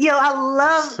snakes. Yo, I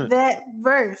love that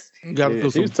verse. You gotta throw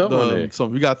you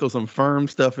gotta throw some firm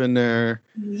stuff in there.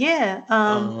 Yeah.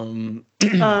 I'm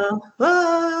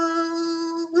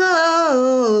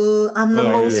the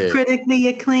most critically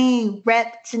acclaimed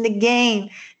raps in the game.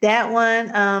 That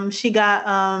one. She got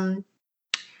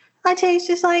I taste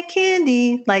just like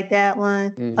candy, like that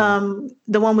one.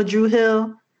 The one with Drew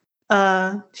Hill.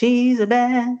 She's a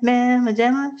bad man,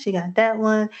 Majama. She got that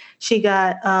one. She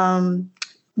got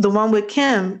the one with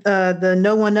Kim, the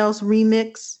No One Else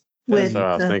remix. That's what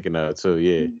I was thinking of too.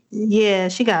 Yeah. Yeah,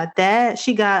 she got that.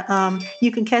 She got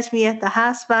You Can Catch Me at the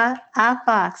Hot Spot. I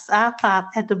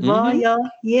pop at the bar, yo.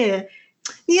 Yeah.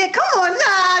 Yeah, come on,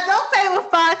 don't play with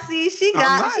Foxy. She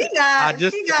got.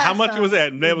 How much was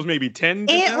that? That was maybe 10.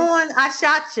 And on I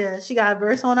Shot Ya. She got a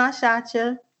verse on I Shot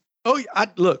Ya. Oh,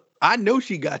 I know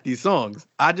she got these songs.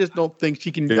 I just don't think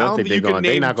she can. I don't think you can name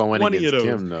they're not gonna 20 win of those.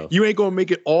 Kim, though. You ain't gonna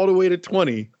make it all the way to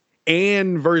 20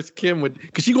 and verse Kim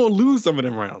because she gonna lose some of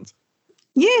them rounds.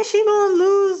 Yeah, she gonna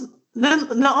lose.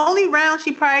 The only round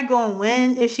she probably gonna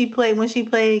win if she played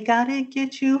Gotta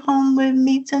Get You Home With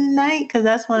Me Tonight, because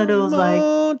that's one of those like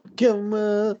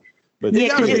but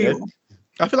yeah,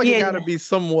 I feel like it gotta be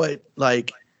somewhat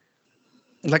like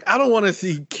I don't want to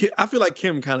see I feel like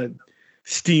Kim kind of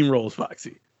steamrolls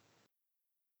Foxy.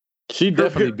 She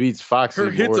definitely beats Foxy. Her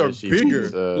hits are bigger.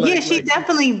 She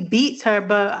definitely beats her,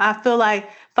 but I feel like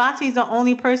Foxy's the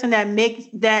only person that made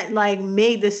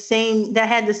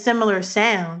the similar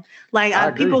sound.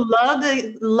 Like people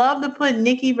love to put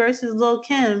Nicki versus Lil'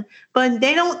 Kim, but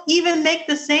they don't even make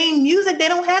the same music. They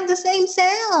don't have the same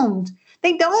sound.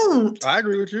 They don't. I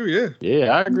agree with you. Yeah.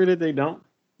 Yeah, I agree that they don't.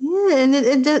 Yeah, and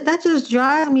that just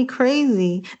drives me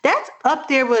crazy. That's up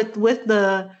there with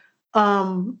the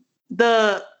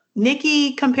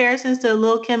Nicki comparisons to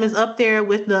Lil' Kim is up there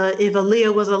with the if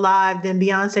Aaliyah was alive, then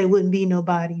Beyonce wouldn't be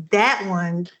nobody. That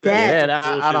one.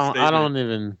 I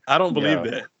don't believe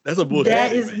that. That's a bullshit.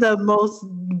 That is the most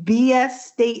BS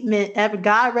statement ever.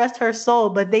 God rest her soul,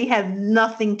 but they have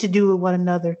nothing to do with one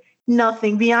another.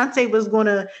 Nothing. Beyonce was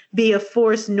gonna be a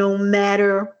force no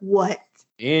matter what.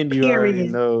 And you already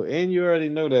know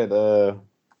that.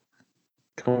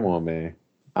 Come on, man.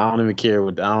 I don't even care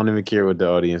what the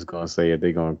audience gonna say if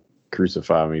they gonna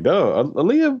crucify me. Though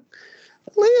Aaliyah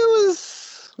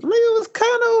was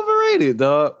kind of overrated,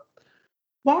 dog.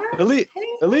 What?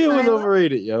 Aaliyah was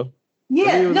overrated, yo.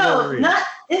 Yeah,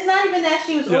 it's not even that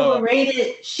she was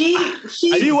overrated. She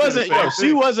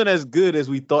wasn't as good as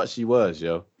we thought she was,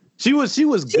 yo. She was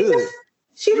good.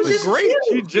 She was great.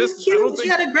 Cute. She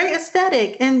had a great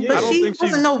aesthetic, but she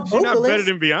wasn't no vocalist. She's not better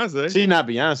than Beyonce. She's not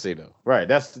Beyonce though, right?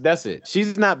 That's it.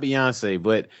 She's not Beyonce,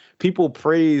 but people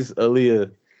praise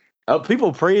Aaliyah.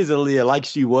 People praise Aaliyah like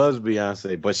she was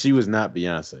Beyonce, but she was not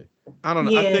Beyonce. I don't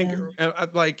know. Yeah. I think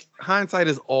like hindsight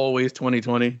is always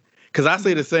 20/20 because I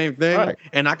say the same thing,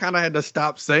 and I kind of had to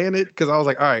stop saying it because I was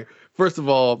like, all right. First of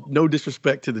all, no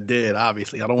disrespect to the dead,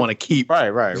 obviously. I don't want to keep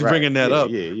bringing that up.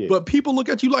 Yeah. But people look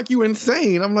at you like you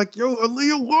insane. I'm like, yo,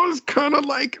 Aaliyah was kind of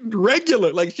like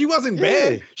regular. Like, she wasn't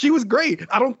bad. She was great.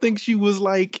 I don't think she was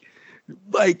like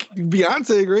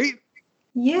Beyonce great.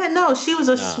 Yeah, no, she was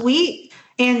a sweet,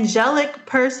 angelic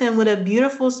person with a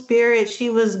beautiful spirit. She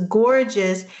was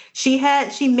gorgeous. She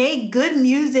made good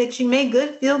music. She made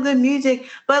good feel-good music,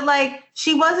 but like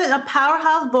she wasn't a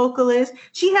powerhouse vocalist.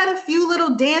 She had a few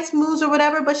little dance moves or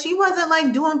whatever, but she wasn't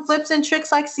like doing flips and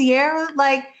tricks like Ciara.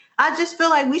 Like, I just feel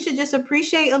like we should just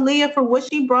appreciate Aaliyah for what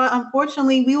she brought.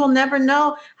 Unfortunately, we will never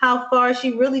know how far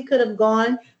she really could have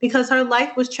gone because her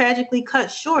life was tragically cut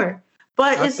short.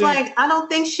 But I don't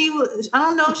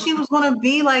know if she was going to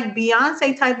be like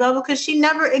Beyonce type level because she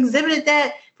never exhibited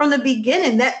that from the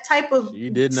beginning, that type of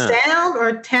sound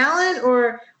or talent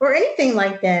or anything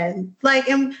like that. Like,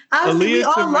 and obviously we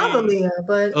all love Aaliyah,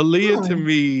 but Aaliyah to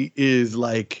me is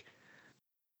like,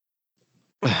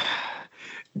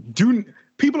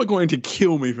 people are going to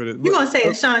kill me for this. You're gonna say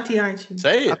Ashanti, aren't you?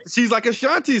 Say it. She's like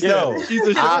Ashanti. She's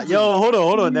Ashanti. Hold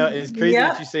on. Now it's crazy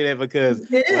that you say that because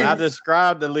when I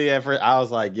described Aaliyah at first, I was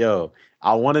like,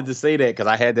 I wanted to say that because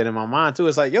I had that in my mind too.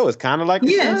 It's like, it's kind of like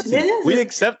Ashanti. We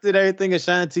accepted everything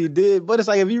Ashanti did, but it's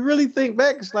like if you really think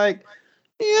back, it's like,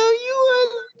 you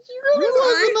really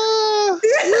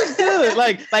wasn't good.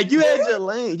 Like you had your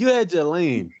lane. You had your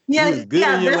lane. Yeah, you was good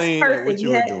in your lane at what you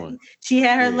were doing. She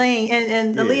had her lane,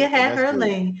 and Aaliyah had her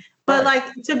lane. But like,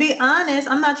 to be honest,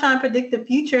 I'm not trying to predict the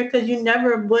future because you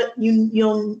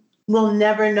will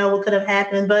never know what could have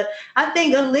happened. But I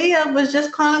think Aaliyah was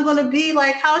just kind of going to be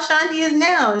like how Ashanti is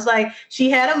now. It's like she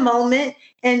had a moment,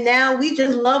 and now we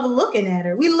just love looking at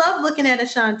her. We love looking at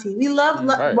Ashanti. We love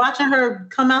watching her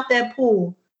come out that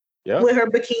pool with her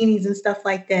bikinis and stuff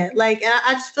like that. Like, and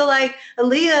I just feel like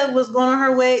Aaliyah was going on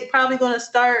her way, probably going to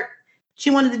start. She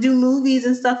wanted to do movies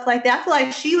and stuff like that. I feel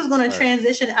like she was going to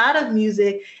transition out of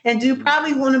music and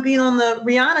probably want to be on the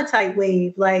Rihanna type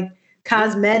wave, like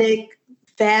cosmetic,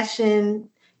 fashion,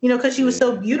 because she was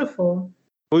so beautiful.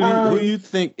 Who you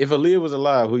think, if Aaliyah was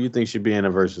alive, who you think she'd be in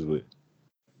a verses with?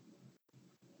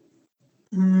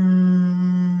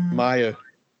 Maya.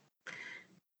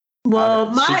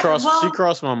 Well, she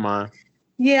crossed my mind.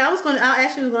 Yeah, I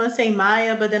actually was going to say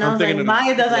Maya, but then I was like,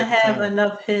 Maya doesn't have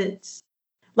enough hits.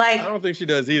 Like, I don't think she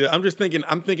does either. I'm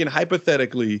thinking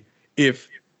hypothetically, if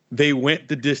they went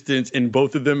the distance and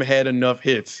both of them had enough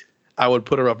hits, I would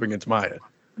put her up against Maya.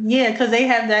 Yeah, because they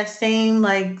have that same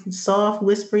like soft,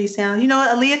 whispery sound. You know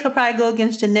what? Aaliyah could probably go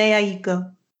against Jhené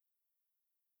Aiko.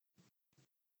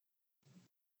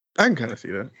 I can kind of see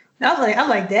that. I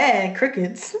like that.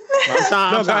 Crickets.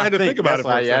 I had to think about it.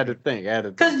 I had to think.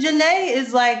 Because Jhené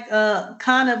is like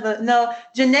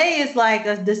Jhené is like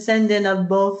a descendant of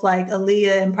both like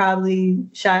Aaliyah and probably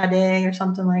Sade or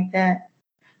something like that.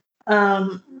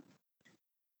 But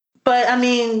I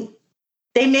mean,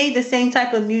 they made the same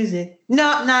type of music.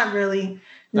 No, not really.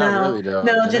 No,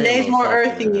 Jhené's more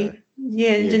earthy.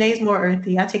 Yeah, Jhené's more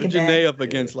earthy. I take it back. Jhené up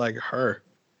against like her.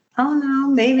 I don't know.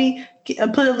 Maybe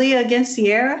put Aaliyah against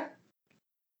Ciara.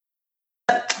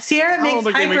 Ciara makes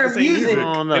hyper music. They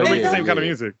don't make the same kind of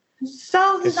music. So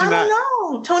I don't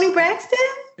know. Tony Braxton?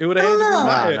 It would have had to be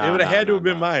Maya. It would have had to have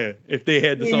been Maya if they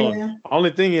had the song. Only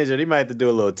thing is that they might have to do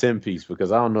a little 10-piece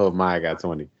because I don't know if Maya got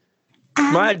 20.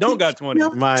 Maya don't got 20.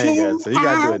 Maya ain't got, so you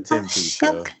got to do a 10-piece.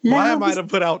 So. Maya might have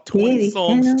put out 20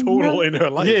 songs total in her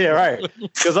life. Yeah, right.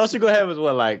 Because all she gonna have is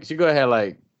what, like, she gonna have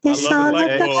like, it's all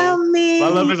about me. My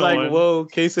love is like, whoa,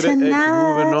 Case of the X, moving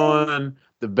on.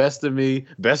 The Best of Me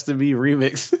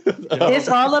remix. It's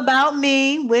All About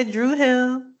Me with Dru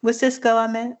Hill, with Cisco, I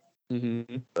meant.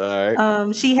 Mm-hmm. All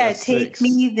right. She had Take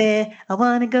Me There, I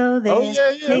Want to Go There. Oh,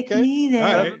 yeah, Take Me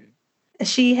There. Right.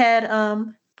 She had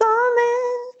Falling.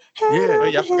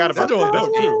 Yeah, I forgot about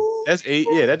that. That's 8.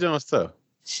 Yeah, that joint's tough.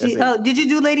 Did you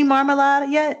do Lady Marmalade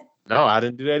yet? No, I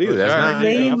didn't do that either. That's not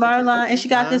Lady Marmalade, and she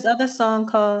got this other song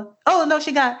called. Oh no,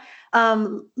 she got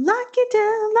Lock You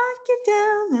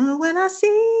Down when I see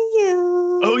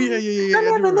you. Oh yeah. I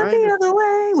never look the other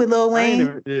way with Lil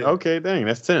Wayne. Okay, dang,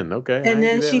 that's 10. Okay. And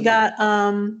then she got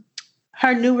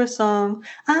her newer song.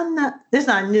 It's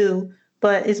not new,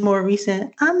 but it's more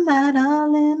recent. I'm not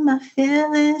all in my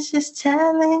feelings, just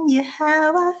telling you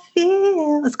how I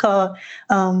feel. It's called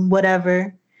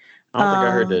Whatever. I don't think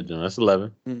I heard that, John. That's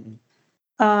 11. Mm-mm.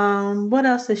 What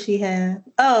else does she have?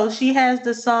 Oh, she has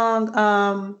the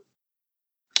song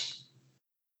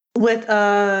with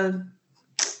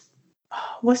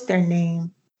what's their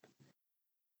name?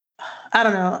 I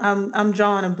don't know. I'm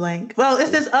drawing a blank. Well,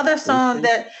 it's this other song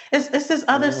it's this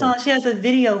other song she has a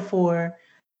video for.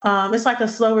 It's like a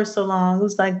slower song.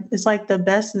 It's like The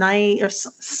Best Night or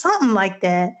something like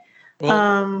that.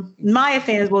 Well, Maya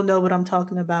fans will know what I'm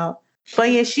talking about.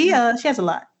 But yeah, she has a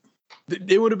lot.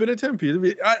 It would have been a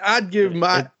 10-piece. I'd give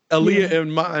my Aaliyah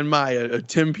and Maya a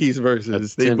 10-piece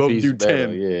versus. They both do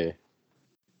 10.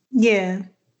 Yeah.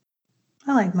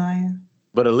 I like Maya.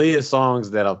 But Aaliyah's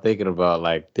songs that I'm thinking about,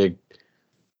 like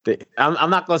I'm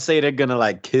not gonna say they're gonna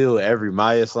like kill every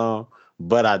Maya song,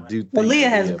 but I do think Aaliyah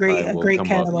has a great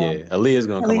catalog. Aaliyah's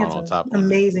gonna come out on top.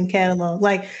 Amazing catalog.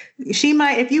 Like she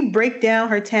might, if you break down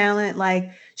her talent,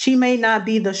 like she may not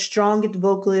be the strongest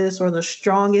vocalist or the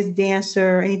strongest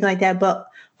dancer or anything like that, but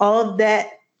all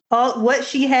what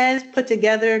she has put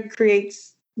together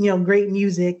creates, great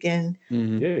music and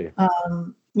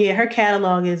her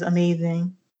catalog is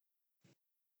amazing.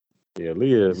 Yeah,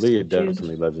 Leah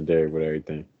definitely legendary with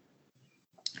everything.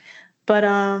 But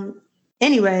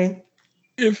anyway,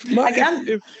 If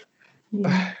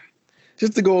yeah.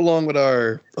 just to go along with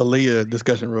our Aaliyah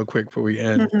discussion real quick before we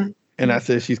end, Mhm. and I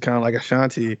said she's kind of like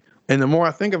Ashanti, and the more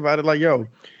I think about it, like, yo,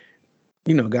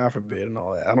 God forbid and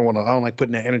all that. I don't like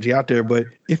putting that energy out there, but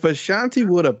if Ashanti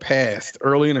would have passed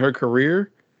early in her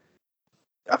career,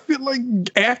 I feel like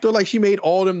after like she made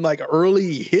all them like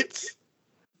early hits,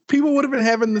 people would have been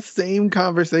having the same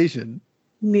conversation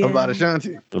about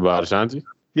Ashanti. About Ashanti?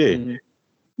 Yeah. Mhm.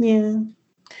 Yeah.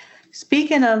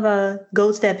 Speaking of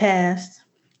goats that passed,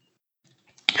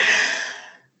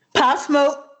 Pop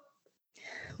Smoke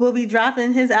will be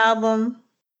dropping his album.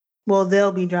 Well,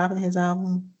 they'll be dropping his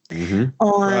album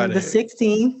on Friday. the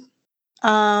 16th.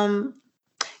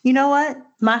 You know what?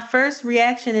 My first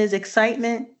reaction is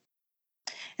excitement.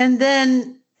 And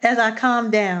then as I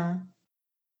calm down,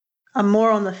 I'm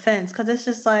more on the fence because it's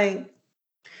just like,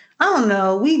 I don't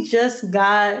know. We just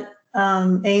got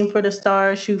Aim for the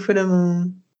Stars, Shoot for the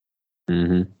Moon.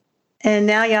 Mm-hmm. And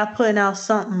now y'all putting out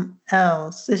something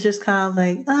else. It's just kind of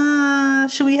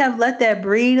like, should we have let that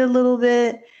breathe a little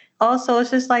bit? Also, it's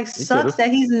just like sucks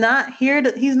that he's not here.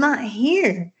 He's not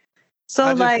here. So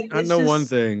I know one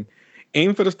thing.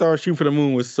 Aim for the Stars, Shoot for the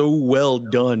Moon was so well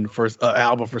done for an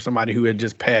album for somebody who had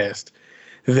just passed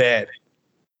that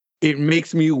it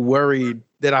makes me worried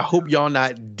that I hope y'all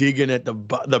not digging at the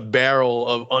barrel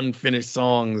of unfinished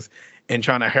songs and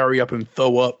trying to hurry up and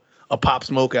throw up a Pop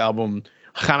Smoke album,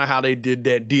 kind of how they did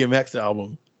that DMX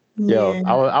album. Yo,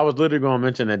 I was literally going to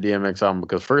mention that DMX album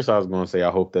because first I was going to say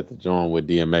I hope that the joint with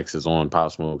DMX is on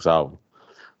Pop Smoke's album,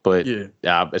 but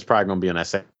it's probably going to be on that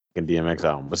second DMX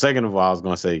album. But second of all, I was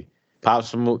going to say Pop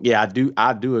Smoke. Yeah,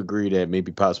 I do agree that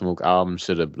maybe Pop Smoke album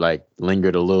should have like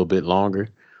lingered a little bit longer,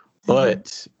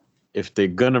 but if they're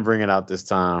gonna bring it out this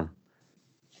time,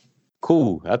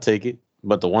 cool, I'll take it.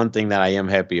 But the one thing that I am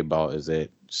happy about is that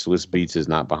Swiss Beats is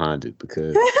not behind it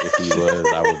because if he was,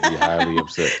 I would be highly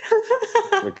upset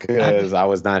because I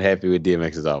was not happy with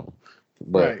DMX's album.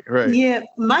 But right. Yeah,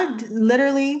 my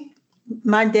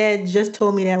dad just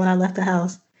told me that when I left the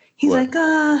house. He's like,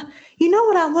 you know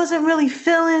what I wasn't really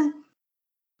feeling?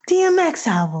 DMX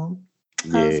album.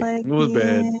 Yeah, I was like, it was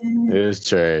bad. It was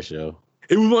trash, yo.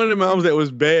 It was one of them albums that was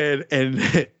bad,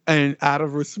 and out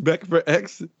of respect for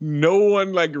X, no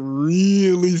one like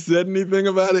really said anything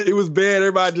about it. It was bad.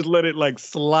 Everybody just let it like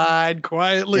slide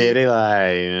quietly. Yeah, they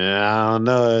like, I don't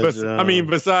know. I mean,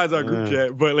 besides our group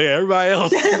chat, but like everybody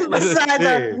else. Besides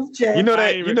our group chat. You know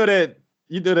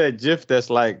that GIF that's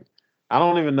like, I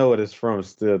don't even know what it's from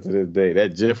still to this day.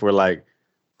 That GIF where like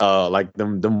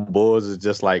them bulls is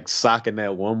just like socking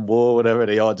that one bull, whatever.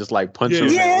 They all just like punching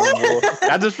that one bull.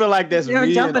 I just feel like that's me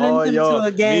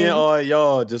and all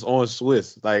y'all just on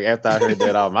Swiss. Like after I heard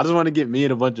that album, I just want to get me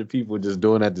and a bunch of people just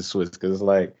doing that to Swiss because it's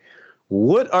like,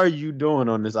 what are you doing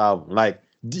on this album? Like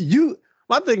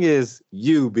my thing is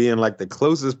you being like the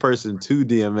closest person to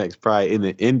DMX probably in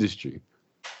the industry.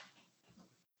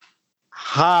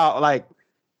 How like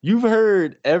you've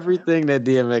heard everything that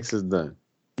DMX has done.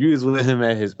 You was with him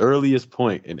at his earliest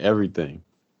point in everything.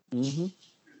 Mm-hmm.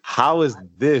 How is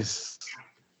this?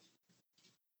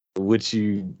 Which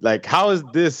you like? How is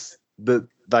this the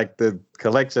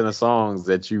collection of songs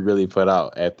that you really put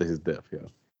out after his death? Yo,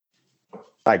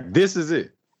 like this is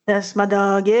it. That's my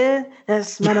dog, yeah.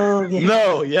 That's my dog, yeah.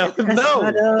 No,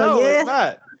 it's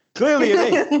not. Clearly,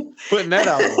 it ain't putting that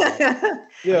out.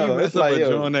 Yeah, it's like a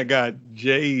joint that got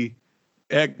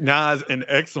Nas and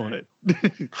X on it.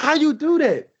 How you do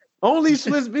that? Only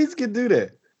Swiss Beats can do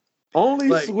that. Only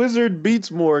like, Swizzard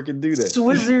Beatsmore can do that.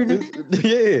 Swizzard.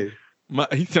 Yeah.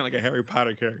 He sound like a Harry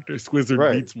Potter character. Swizzard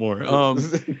Beatsmore.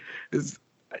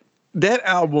 That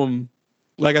album,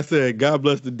 like I said, God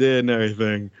bless the dead and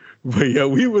everything. But yo,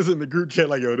 we was in the group chat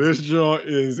like, yo, this joint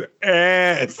is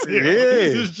ass. Yeah.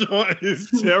 This joint is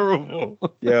terrible.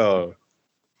 Yo.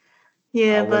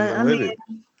 Yeah, but I mean,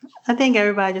 I think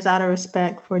everybody just out of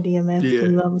respect for DMX, we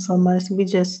love him so much. We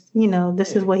just,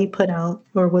 this is what he put out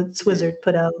or what Swizzard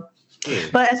put out. Yeah.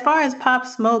 But as far as Pop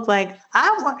Smoke, although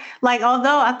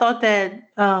I thought that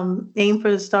Aim for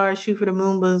the Stars, Shoot for the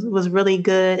Moon was really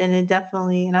good, and it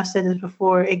definitely, and I've said this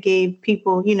before, it gave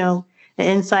people, an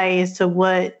insight as to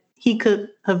what he could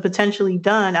have potentially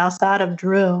done outside of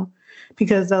drill,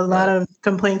 because a lot of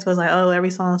complaints was like, oh,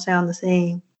 every song sound the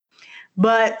same.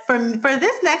 But for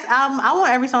this next album, I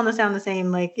want every song to sound the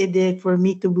same like it did for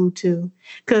Meet the Woo 2.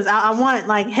 Because I want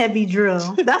like heavy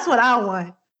drill. That's what I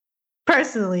want.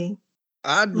 Personally.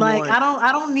 I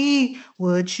don't need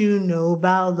what you know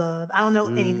about love. I don't know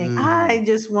anything. I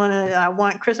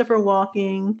want Christopher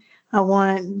Walken. I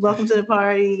want Welcome to the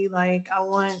Party. Like I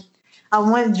want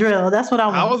drill. That's what I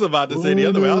want. I was about to say the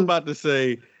other way. I was about to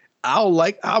say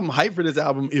I'm hyped for this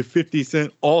album if 50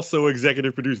 Cent also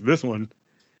executive produced this one.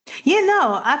 Yeah,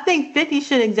 no, I think 50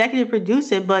 should executive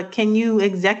produce it, but can you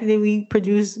executively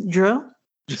produce drill?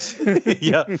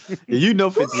 Yeah, you know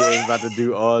 50 ain't about to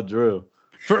do all drill.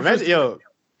 Imagine, yo,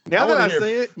 now that I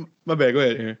say it, my bad. Go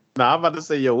ahead, Aaron. I'm about to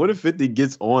say, yo, what if 50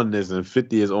 gets on this and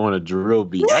 50 is on a drill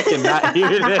beat? I cannot hear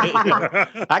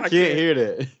that. I can't hear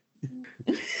that.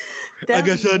 I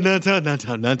got shot 9 times.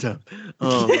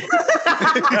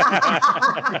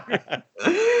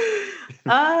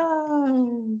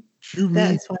 Oh, Shoot me,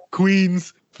 that's funny.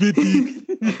 Queens 50.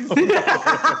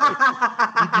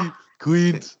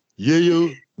 Queens,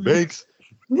 Yayo, Banks.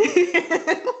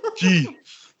 G,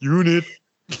 Unit.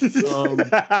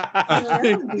 That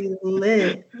would be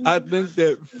lit. I think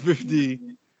that 50,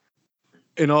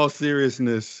 in all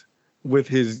seriousness,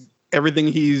 with everything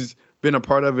he's been a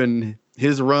part of in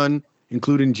his run,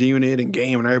 including G Unit and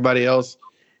Game and everybody else,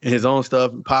 and his own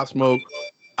stuff, and Pop Smoke,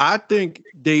 I think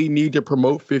they need to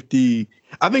promote 50.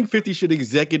 I think 50 should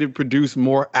executive produce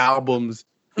more albums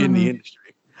in the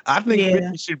industry. I think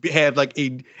 50 should have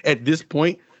at this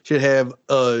point should have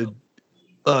a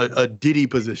Diddy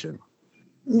position.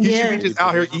 He should be just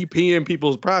out here EPing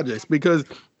people's projects because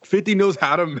 50 knows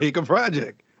how to make a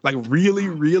project like really,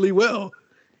 really well.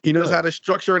 He knows how to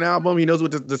structure an album. He knows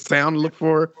what the sound to look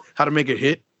for, how to make a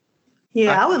hit.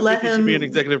 Yeah, I would let him be an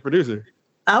executive producer.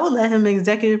 I would let him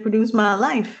executive produce my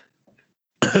life.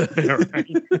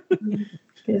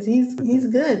 Because he's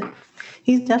good.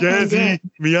 He's definitely Jazzy,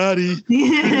 good. Miati.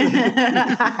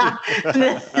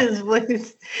 That's his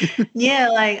voice. Yeah,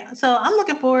 like so I'm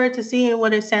looking forward to seeing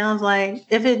what it sounds like.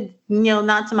 If it,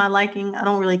 not to my liking, I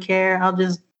don't really care. I'll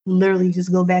just literally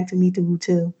just go back to Me Too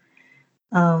too.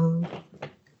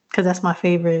 Because that's my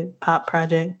favorite pop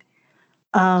project.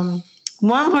 One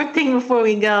more thing before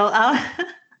we go. I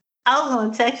was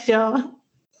gonna text y'all.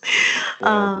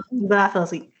 But I fell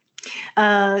asleep.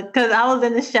 Because I was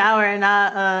in the shower and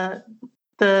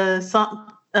the song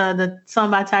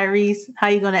by Tyrese, How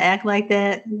You Gonna Act Like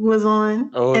That, was on.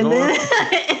 Oh, and no. then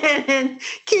and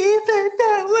keep it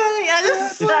that way. I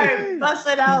just started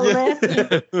busting out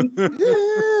laughing.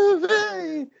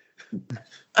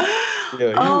 Yo,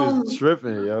 he was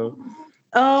tripping, yo.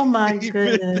 Oh my Keep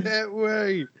goodness. it that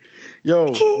way.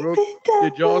 Yo, Keep it that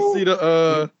did y'all way. see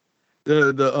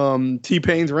the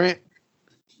T-Pain's rant?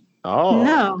 Oh.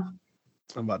 No.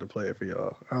 I'm about to play it for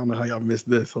y'all. I don't know how y'all missed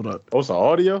this. Hold up. Oh, it's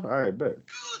audio? All right, bet. Do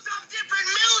some different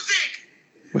music.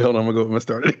 Wait, hold on. I'm gonna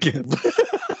start it again.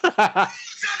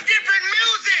 Some different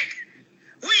music.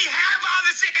 We have all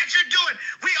the shit that you're doing.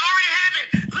 We already have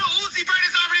it. Lil Uzi Vert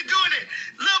is already doing it.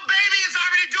 Lil Baby is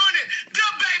already doing it.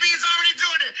 Dub Baby is already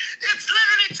doing it. It's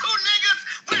literally two niggas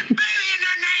with Baby in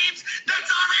their names that's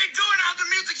already doing all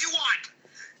the music you want.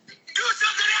 Do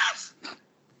something else.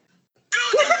 Do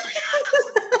something else.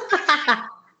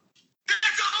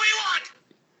 That's all we want.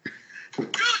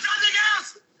 Do something else.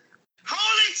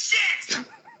 Holy shit.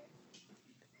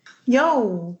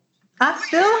 Yo, I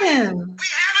feel him. We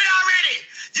have it already.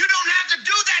 You don't have to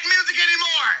do that music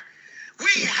anymore.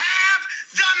 We have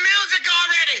the music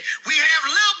already. We have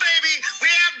Lil Baby. We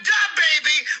have Dub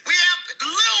Baby. We have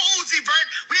Lil Uzi Vert.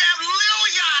 We have Lil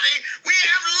Yachty. We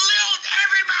have Lil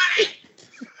everybody.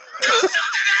 Do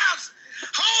something else.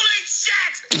 Holy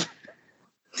shit.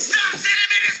 Stop sending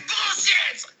me this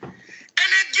bullshit. And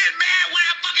then get mad when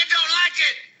I fucking don't like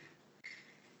it.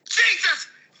 Jesus.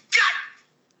 God.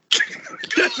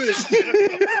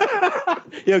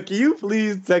 Yo, can you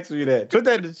please text me that? Put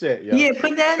that in the chat, yo. Yeah,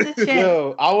 put that in the chat.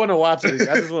 Yo, I want to watch it.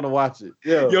 I just want to watch it.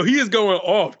 Yo, he is going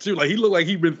off too. Like he looked like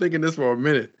he'd been thinking this for a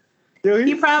minute. Yo,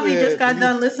 He probably just got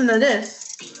done listening to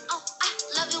this. Oh, I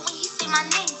love it when you say my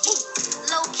name.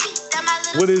 Low key, that my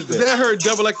little What is Is that? that her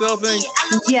double XL thing?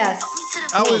 Yes.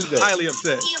 I was that? highly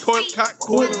upset. Coil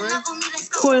Ray?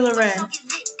 Coil Ray.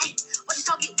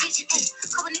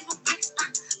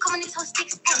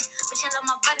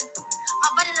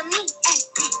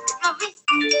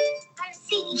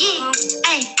 Yeah,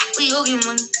 hey, we all get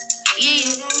money. Yeah,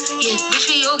 bitch,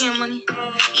 we all get money.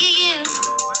 Yeah,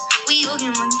 we all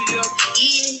get money. Yeah,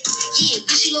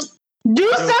 bitch, we all.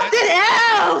 Do something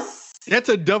else. That's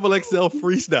a double XL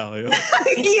freestyle, yo.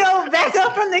 Yo, back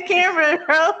up from the camera,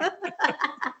 bro.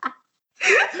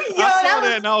 Yo, I saw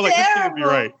that and I was like, this can't be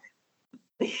terrible. right.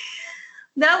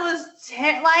 That was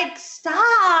like,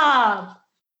 stop.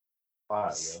 Why,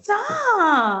 yo?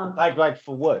 Stop. Like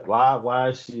for what? Why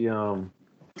is she like?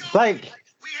 We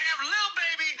have Lil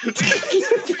Baby. We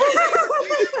have Lil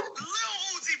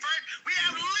Uzi Vert. We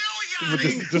have Lil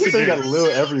Just This got Lil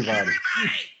everybody.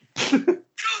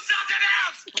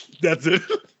 That's it.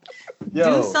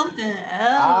 Yo, Do something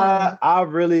else. I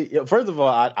really first of all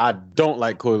I don't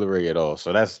like Coi Leray at all.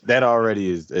 So that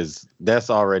already is that's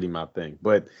already my thing.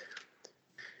 But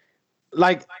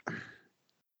like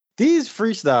these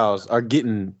freestyles are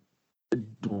getting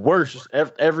worse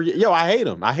every yo. I hate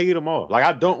them. I hate them all. Like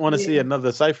I don't want to see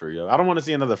another cipher. Yo, I don't want to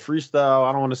see another freestyle.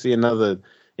 I don't want to see another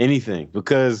anything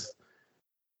because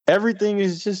everything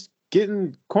is just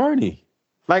getting corny.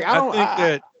 Like I don't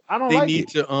they like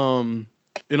need it. to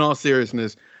in all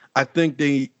seriousness, I think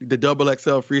the double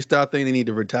XL freestyle thing, they need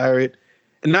to retire it.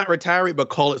 And not retire it, but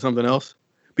call it something else.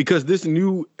 Because this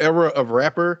new era of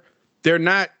rapper, they're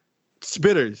not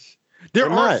spitters. There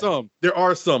are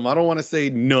some. I don't want to say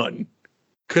none.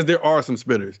 Because there are some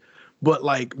spitters. But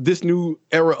like this new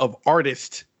era of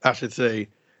artist, I should say,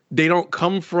 they don't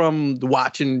come from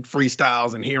watching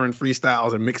freestyles and hearing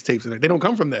freestyles and mixtapes and they don't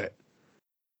come from that.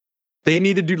 They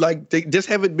need to do they just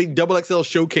have it be double XL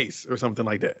showcase or something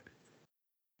like that.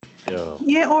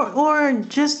 Yeah, or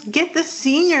just get the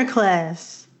senior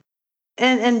class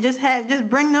and just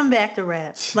bring them back to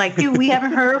rap. Like people we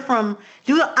haven't heard from.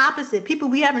 Do the opposite. People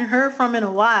we haven't heard from in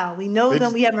a while. We know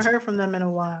them. We haven't heard from them in a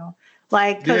while.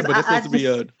 Like yeah, but it's supposed to be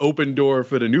an open door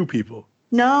for the new people.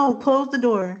 No, close the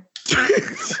door.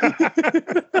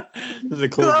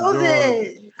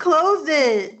 Close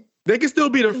it. They can still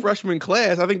be the freshman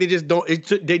class. I think they just don't.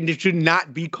 They should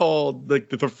not be called like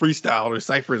the freestyle or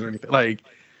ciphers or anything. Like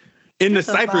in the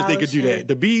ciphers, they could do that.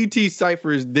 The BET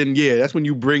ciphers, then yeah, that's when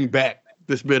you bring back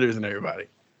the spitters and everybody.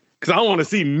 Because I don't want to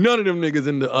see none of them niggas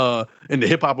in the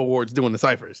hip hop awards doing the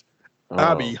ciphers.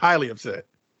 I'd be highly upset.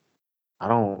 I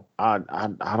don't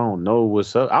know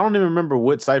what's up. I don't even remember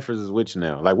what ciphers is which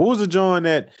now. Like what was the joint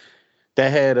that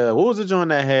had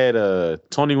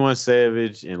 21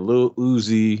 Savage and Lil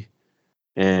Uzi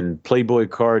and Playboy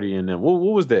Cardi and them. What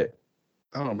was that?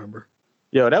 I don't remember.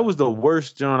 Yo, that was the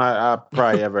worst joint I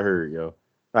probably ever heard, yo.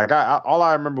 Like all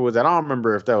I remember was that I don't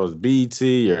remember if that was BET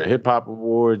or Hip Hop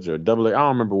Awards or Double A. I don't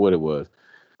remember what it was.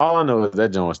 All I know is that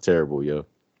joint was terrible, yo.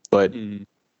 But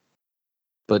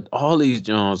but all these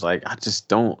joints, like I just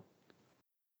don't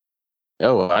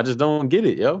get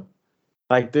it, yo.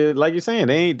 Like like you're saying,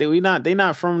 they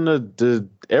not from the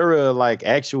era like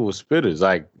actual spitters.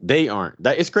 Like they aren't.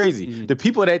 It's crazy. Mm-hmm. The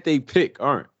people that they pick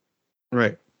aren't.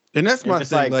 Right. And that's my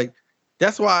thing. Like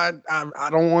that's why I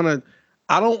don't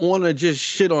want to just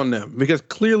shit on them because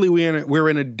clearly we're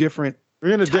in a different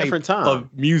time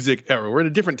of music era. We're in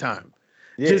a different time.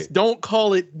 Yeah. Just don't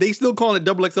call it. They still call it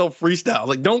double XL freestyle.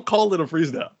 Like don't call it a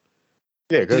freestyle.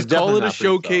 Yeah, just call it a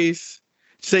showcase.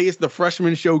 Say it's the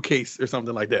freshman showcase or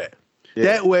something like that. Yeah.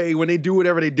 That way, when they do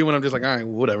whatever they do, and I'm just like, all right,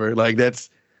 whatever. Like that's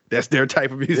their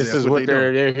type of music. This is what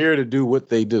they're here to do. What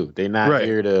they do. They're not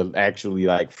here to actually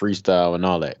like freestyle and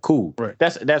all that. Cool. Right.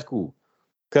 That's cool.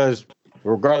 Because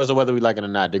regardless of whether we like it or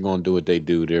not, they're gonna do what they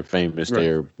do. They're famous. Right.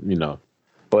 They're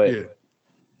But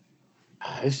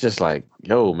it's just like,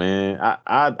 yo, man.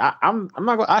 I'm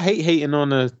not gonna. I hate hating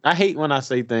on the. I hate when I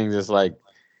say things. It's like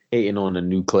hating on the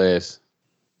new class,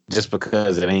 just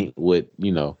because it ain't what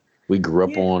we grew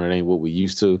up on. It ain't what we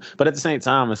used to. But at the same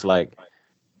time, it's like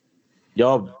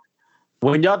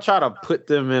when y'all try to put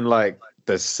them in like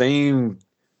the same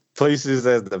places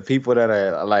as the people that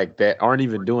are like that aren't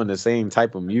even doing the same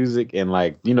type of music, and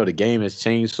like the game has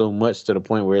changed so much to the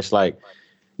point where it's like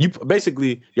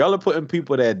y'all are putting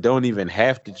people that don't even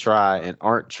have to try and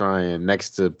aren't trying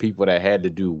next to people that had to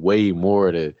do way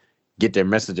more to get their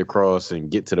message across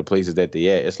and get to the places that they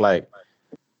at. It's like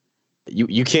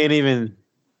you can't even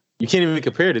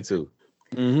compare the two.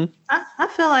 Mm-hmm. I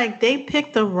feel like they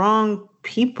picked the wrong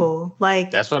people.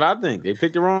 Like that's what I think. They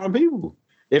picked the wrong people.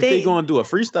 If they gonna do a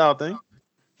freestyle thing.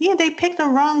 Yeah, they picked the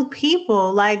wrong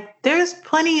people. Like there's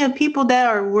plenty of people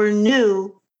that were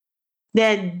new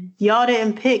that y'all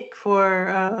didn't pick for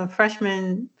the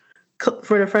freshman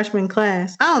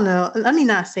class. I don't know. Let me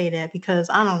not say that because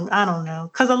I don't know.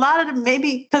 Because a lot of them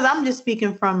because I'm just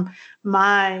speaking from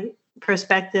my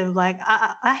perspective. Like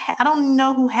I don't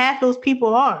know who half those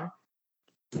people are.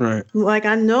 Right. Like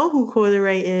I know who Coi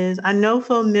Leray is. I know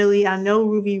Flo Milli. I know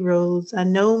Ruby Rose. I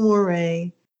know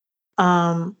Morray.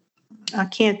 I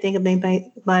can't think of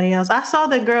anybody else. I saw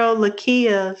the girl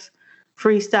Lakia's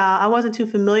freestyle. I wasn't too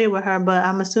familiar with her, but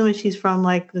I'm assuming she's from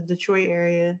like the Detroit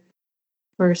area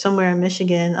or somewhere in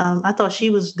Michigan. I thought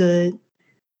she was good.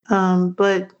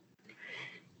 But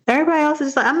everybody else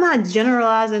is like, I'm not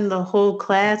generalizing the whole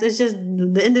class. It's just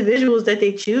the individuals that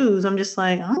they choose. I'm just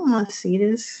like, I don't want to see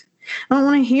this. I don't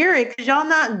want to hear it because y'all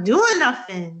not doing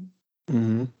nothing.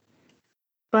 Mm-hmm.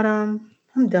 But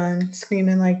I'm done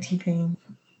screaming like T-Pain.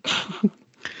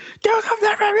 Don't have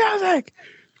that rap music.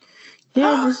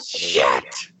 Yeah, just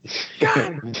Shit.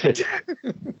 God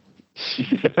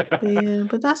yeah,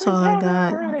 but that's all I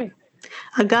got.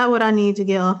 I got what I need to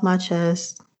get off my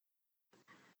chest.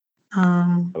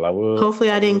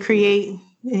 Hopefully I didn't create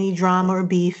any drama or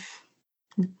beef.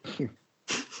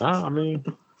 Nah, I mean,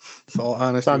 It's all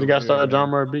honest. sometimes you gotta start a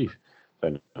drama or beef.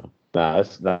 But, nah,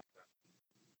 it's not.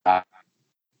 I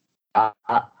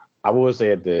would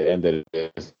say at the end of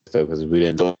this because we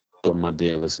didn't do what my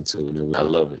dad listened to, and I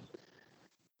love it.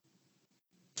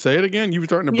 Say it again. You were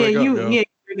starting to break up. Yo. You're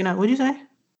breaking up. What'd you say?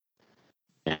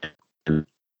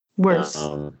 Worse.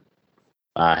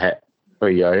 I had.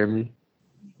 Wait, y'all hear me?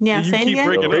 Yeah, you say it keep again.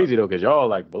 breaking It's crazy though, because y'all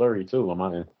like blurry too on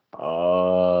my end.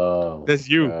 Oh, That's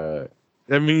you.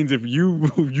 That means if we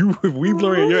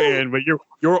blurry on your end, but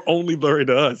you're only blurry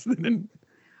to us. Then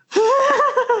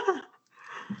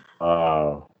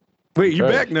wait, you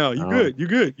back now? You good? You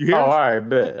good? You hear? Oh, us? all right,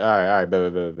 bet. All right,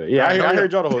 bet. Yeah, I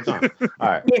heard y'all the whole time. All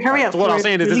right. Yeah, hurry up. So what I'm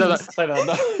saying is,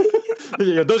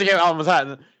 Yo, Doja Cat album is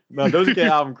hot. No, Doja Cat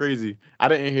album crazy. I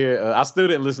didn't hear. I still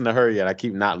didn't listen to her yet. I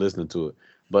keep not listening to it,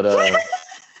 but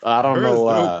I don't know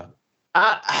why.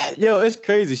 It's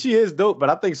crazy. She is dope, but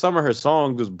I think some of her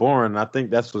songs was boring. I think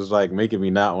that's what's like making me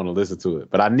not want to listen to it.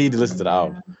 But I need to listen to the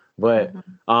album. But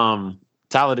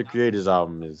Tyler the Creator's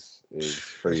album is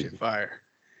crazy. Shit fire.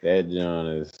 That John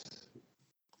is,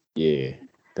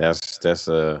 that's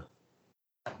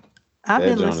I've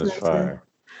been John is listening fire.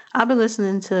 I've been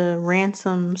listening to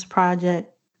Ransom's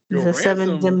project. Yo, The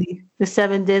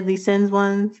seven deadly sins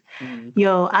ones.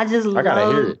 Yo, I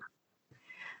gotta hear it.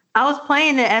 I was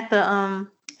playing it at the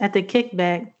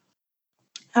kickback.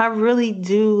 I really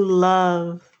do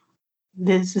love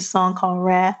there's a song called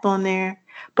Wrath on there.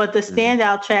 But the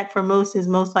standout track for most is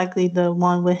most likely the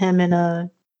one with him and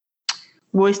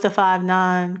Royce the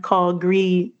 5'9" called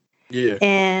Greed. Yeah.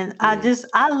 And I just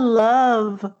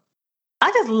love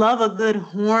a good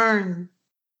horn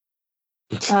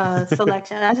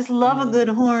selection. I just love a good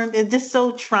horn. It's just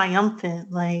so triumphant.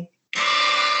 Like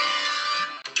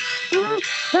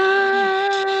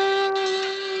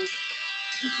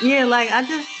yeah, like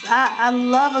I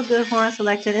love a good horn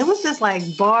selection. It was just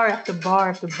like bar after bar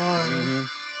after bar. Mm-hmm.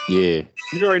 Yeah.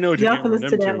 You already know what Y'all can listen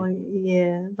to that one.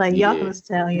 Yeah. Like y'all can listen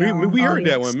to that one. We heard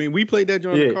that one. I mean, we played that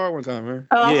joint in the car one time, man.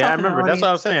 Oh, I remember. That's what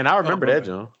I was saying. I remember that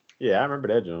joint. Yeah, I remember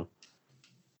that joint.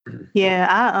 Yeah,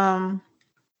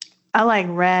 I like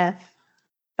Wrath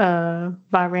by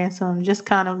Ransom. Just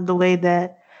kind of the way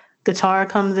that guitar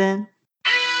comes in.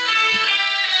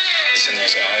 It's in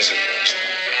those eyes of yours.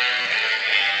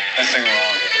 Nothing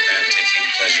wrong with a man taking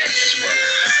pleasure in his work.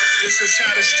 This is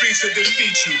how the streets will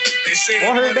defeat you. They say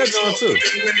I heard that joint too.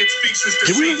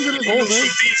 Did we listen to this whole thing?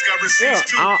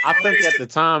 Yeah, I think at the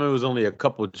time it was only a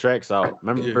couple tracks out.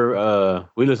 Remember,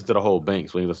 we listened to the whole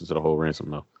Banks. We didn't listen to the whole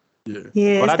Ransom though.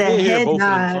 Yeah, but it's I that did hear head both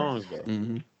nod. of them songs though.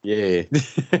 Mm-hmm. Yeah.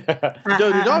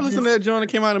 Yo, did y'all listen to that joint that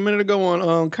came out a minute ago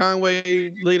on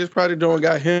Conway latest project? Joint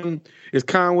got him. It's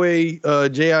Conway,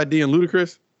 JID, and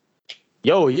Ludacris.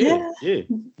 Yo, yeah.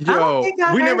 Yo,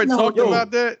 we never talked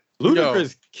about that.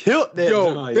 Ludacris killed that.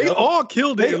 Yo, they all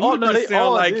killed it. Ludacris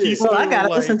sound like he's so I gotta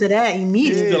listen to that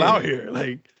immediately. He's still out here,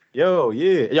 like. Yeah.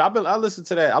 I listened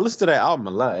to that. I listened to that album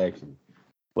a lot actually.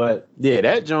 But yeah,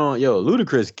 that joint,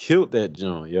 Ludacris killed that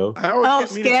joint, yo.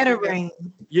 Scattering.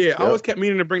 Yeah, I always kept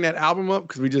meaning to bring that album up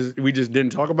because we just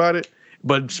didn't talk about it.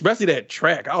 But especially that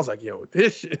track, I was like, yo,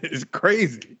 this shit is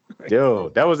crazy. Yo,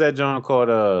 that was that joint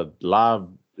called Live.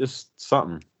 It's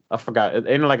something. I forgot. Ain't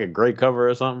it like a great cover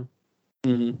or something?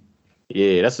 Mm-hmm.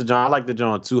 Yeah, that's the joint. I like the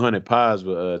joint 200 Pies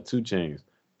with 2 Chainz.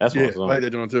 That's my song. I like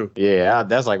that joint too. Yeah,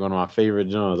 that's like one of my favorite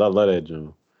joints. I love that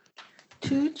joint.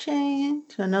 2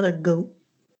 Chainz, another goat.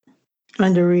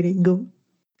 Underrated goat.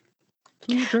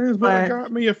 2 Chainz, but I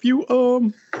got me a few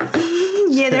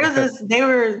Yeah, there's this. They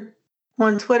were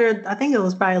on Twitter. I think it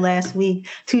was probably last week.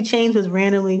 2 Chainz was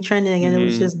randomly trending, and it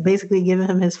was just basically giving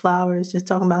him his flowers, just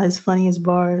talking about his funniest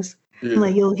bars. Yeah. I'm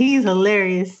like, yo, he's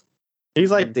hilarious.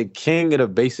 He's like the king of the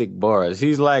basic bars.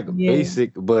 He's like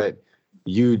basic, but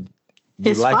you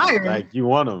like him. Like you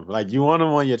want him. Like you want him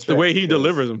on your track. The way he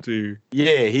delivers them to you.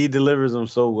 Yeah, he delivers them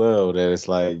so well that it's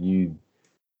like you.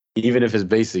 Even if it's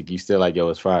basic, you still like, yo,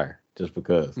 it's fire. Just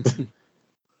because.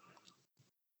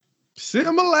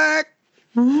 Similac.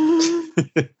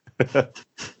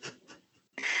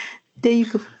 There you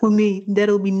go with me.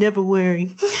 That'll be never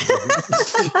wearing.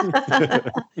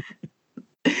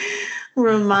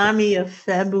 Remind me of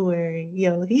February.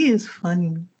 Yo, he is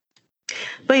funny.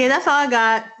 But yeah, that's all I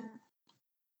got.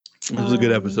 It was a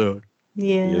good episode.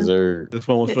 Yeah. Yes, sir. This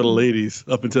one was for the ladies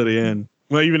up until the end.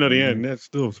 Well, even at the end, that's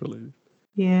still related.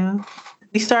 Yeah.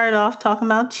 We started off talking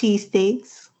about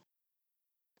cheesesteaks.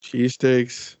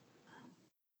 Cheesesteaks.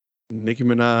 Nicki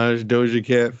Minaj, Doja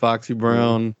Cat, Foxy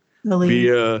Brown,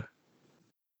 Aaliyah.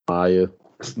 Maya,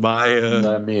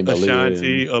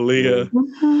 Ashanti,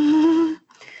 Aaliyah.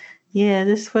 Yeah,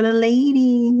 this is for the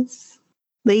ladies.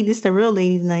 Ladies, the real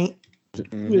ladies' night.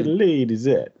 Where the ladies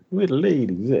at? Where the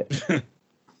ladies at?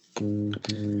 Oh,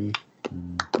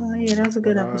 yeah, that was a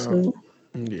good episode.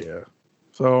 Yeah.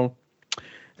 So,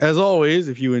 as always,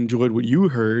 if you enjoyed what you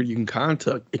heard, you can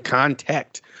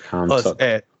contact us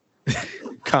at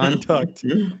contact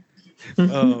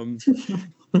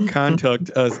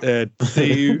us at at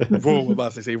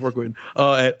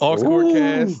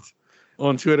AuxCordcast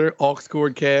on Twitter,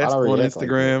 AuxCordcast on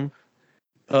Instagram,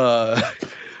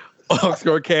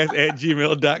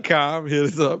 AuxCordcast@gmail.com. Hit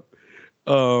us up.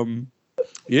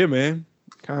 Yeah, man.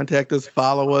 Contact us,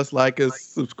 follow us, like us,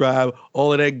 subscribe,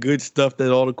 all of that good stuff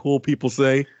that all the cool people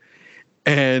say.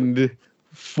 And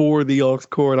for the Aux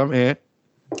Cord, I'm Ant.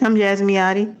 I'm Jasmine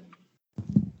Yachty.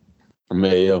 I'm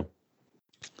Mayo.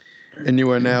 And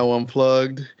you are now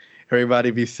unplugged.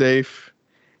 Everybody be safe.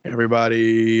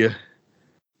 Everybody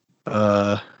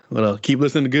keep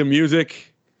listening to good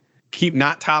music. Keep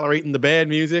not tolerating the bad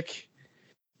music.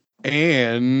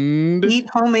 And eat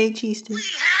homemade cheesesteaks. We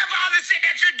have all the shit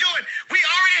that you're doing. We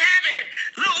already have it.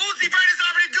 Lil Uzi Vert is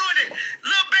already doing it.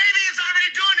 Lil Baby is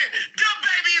already doing it. Lil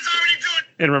Baby is already doing it.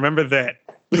 And remember that.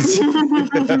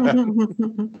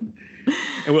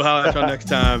 And we'll holler at y'all next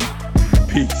time.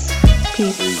 Peace.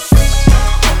 Peace.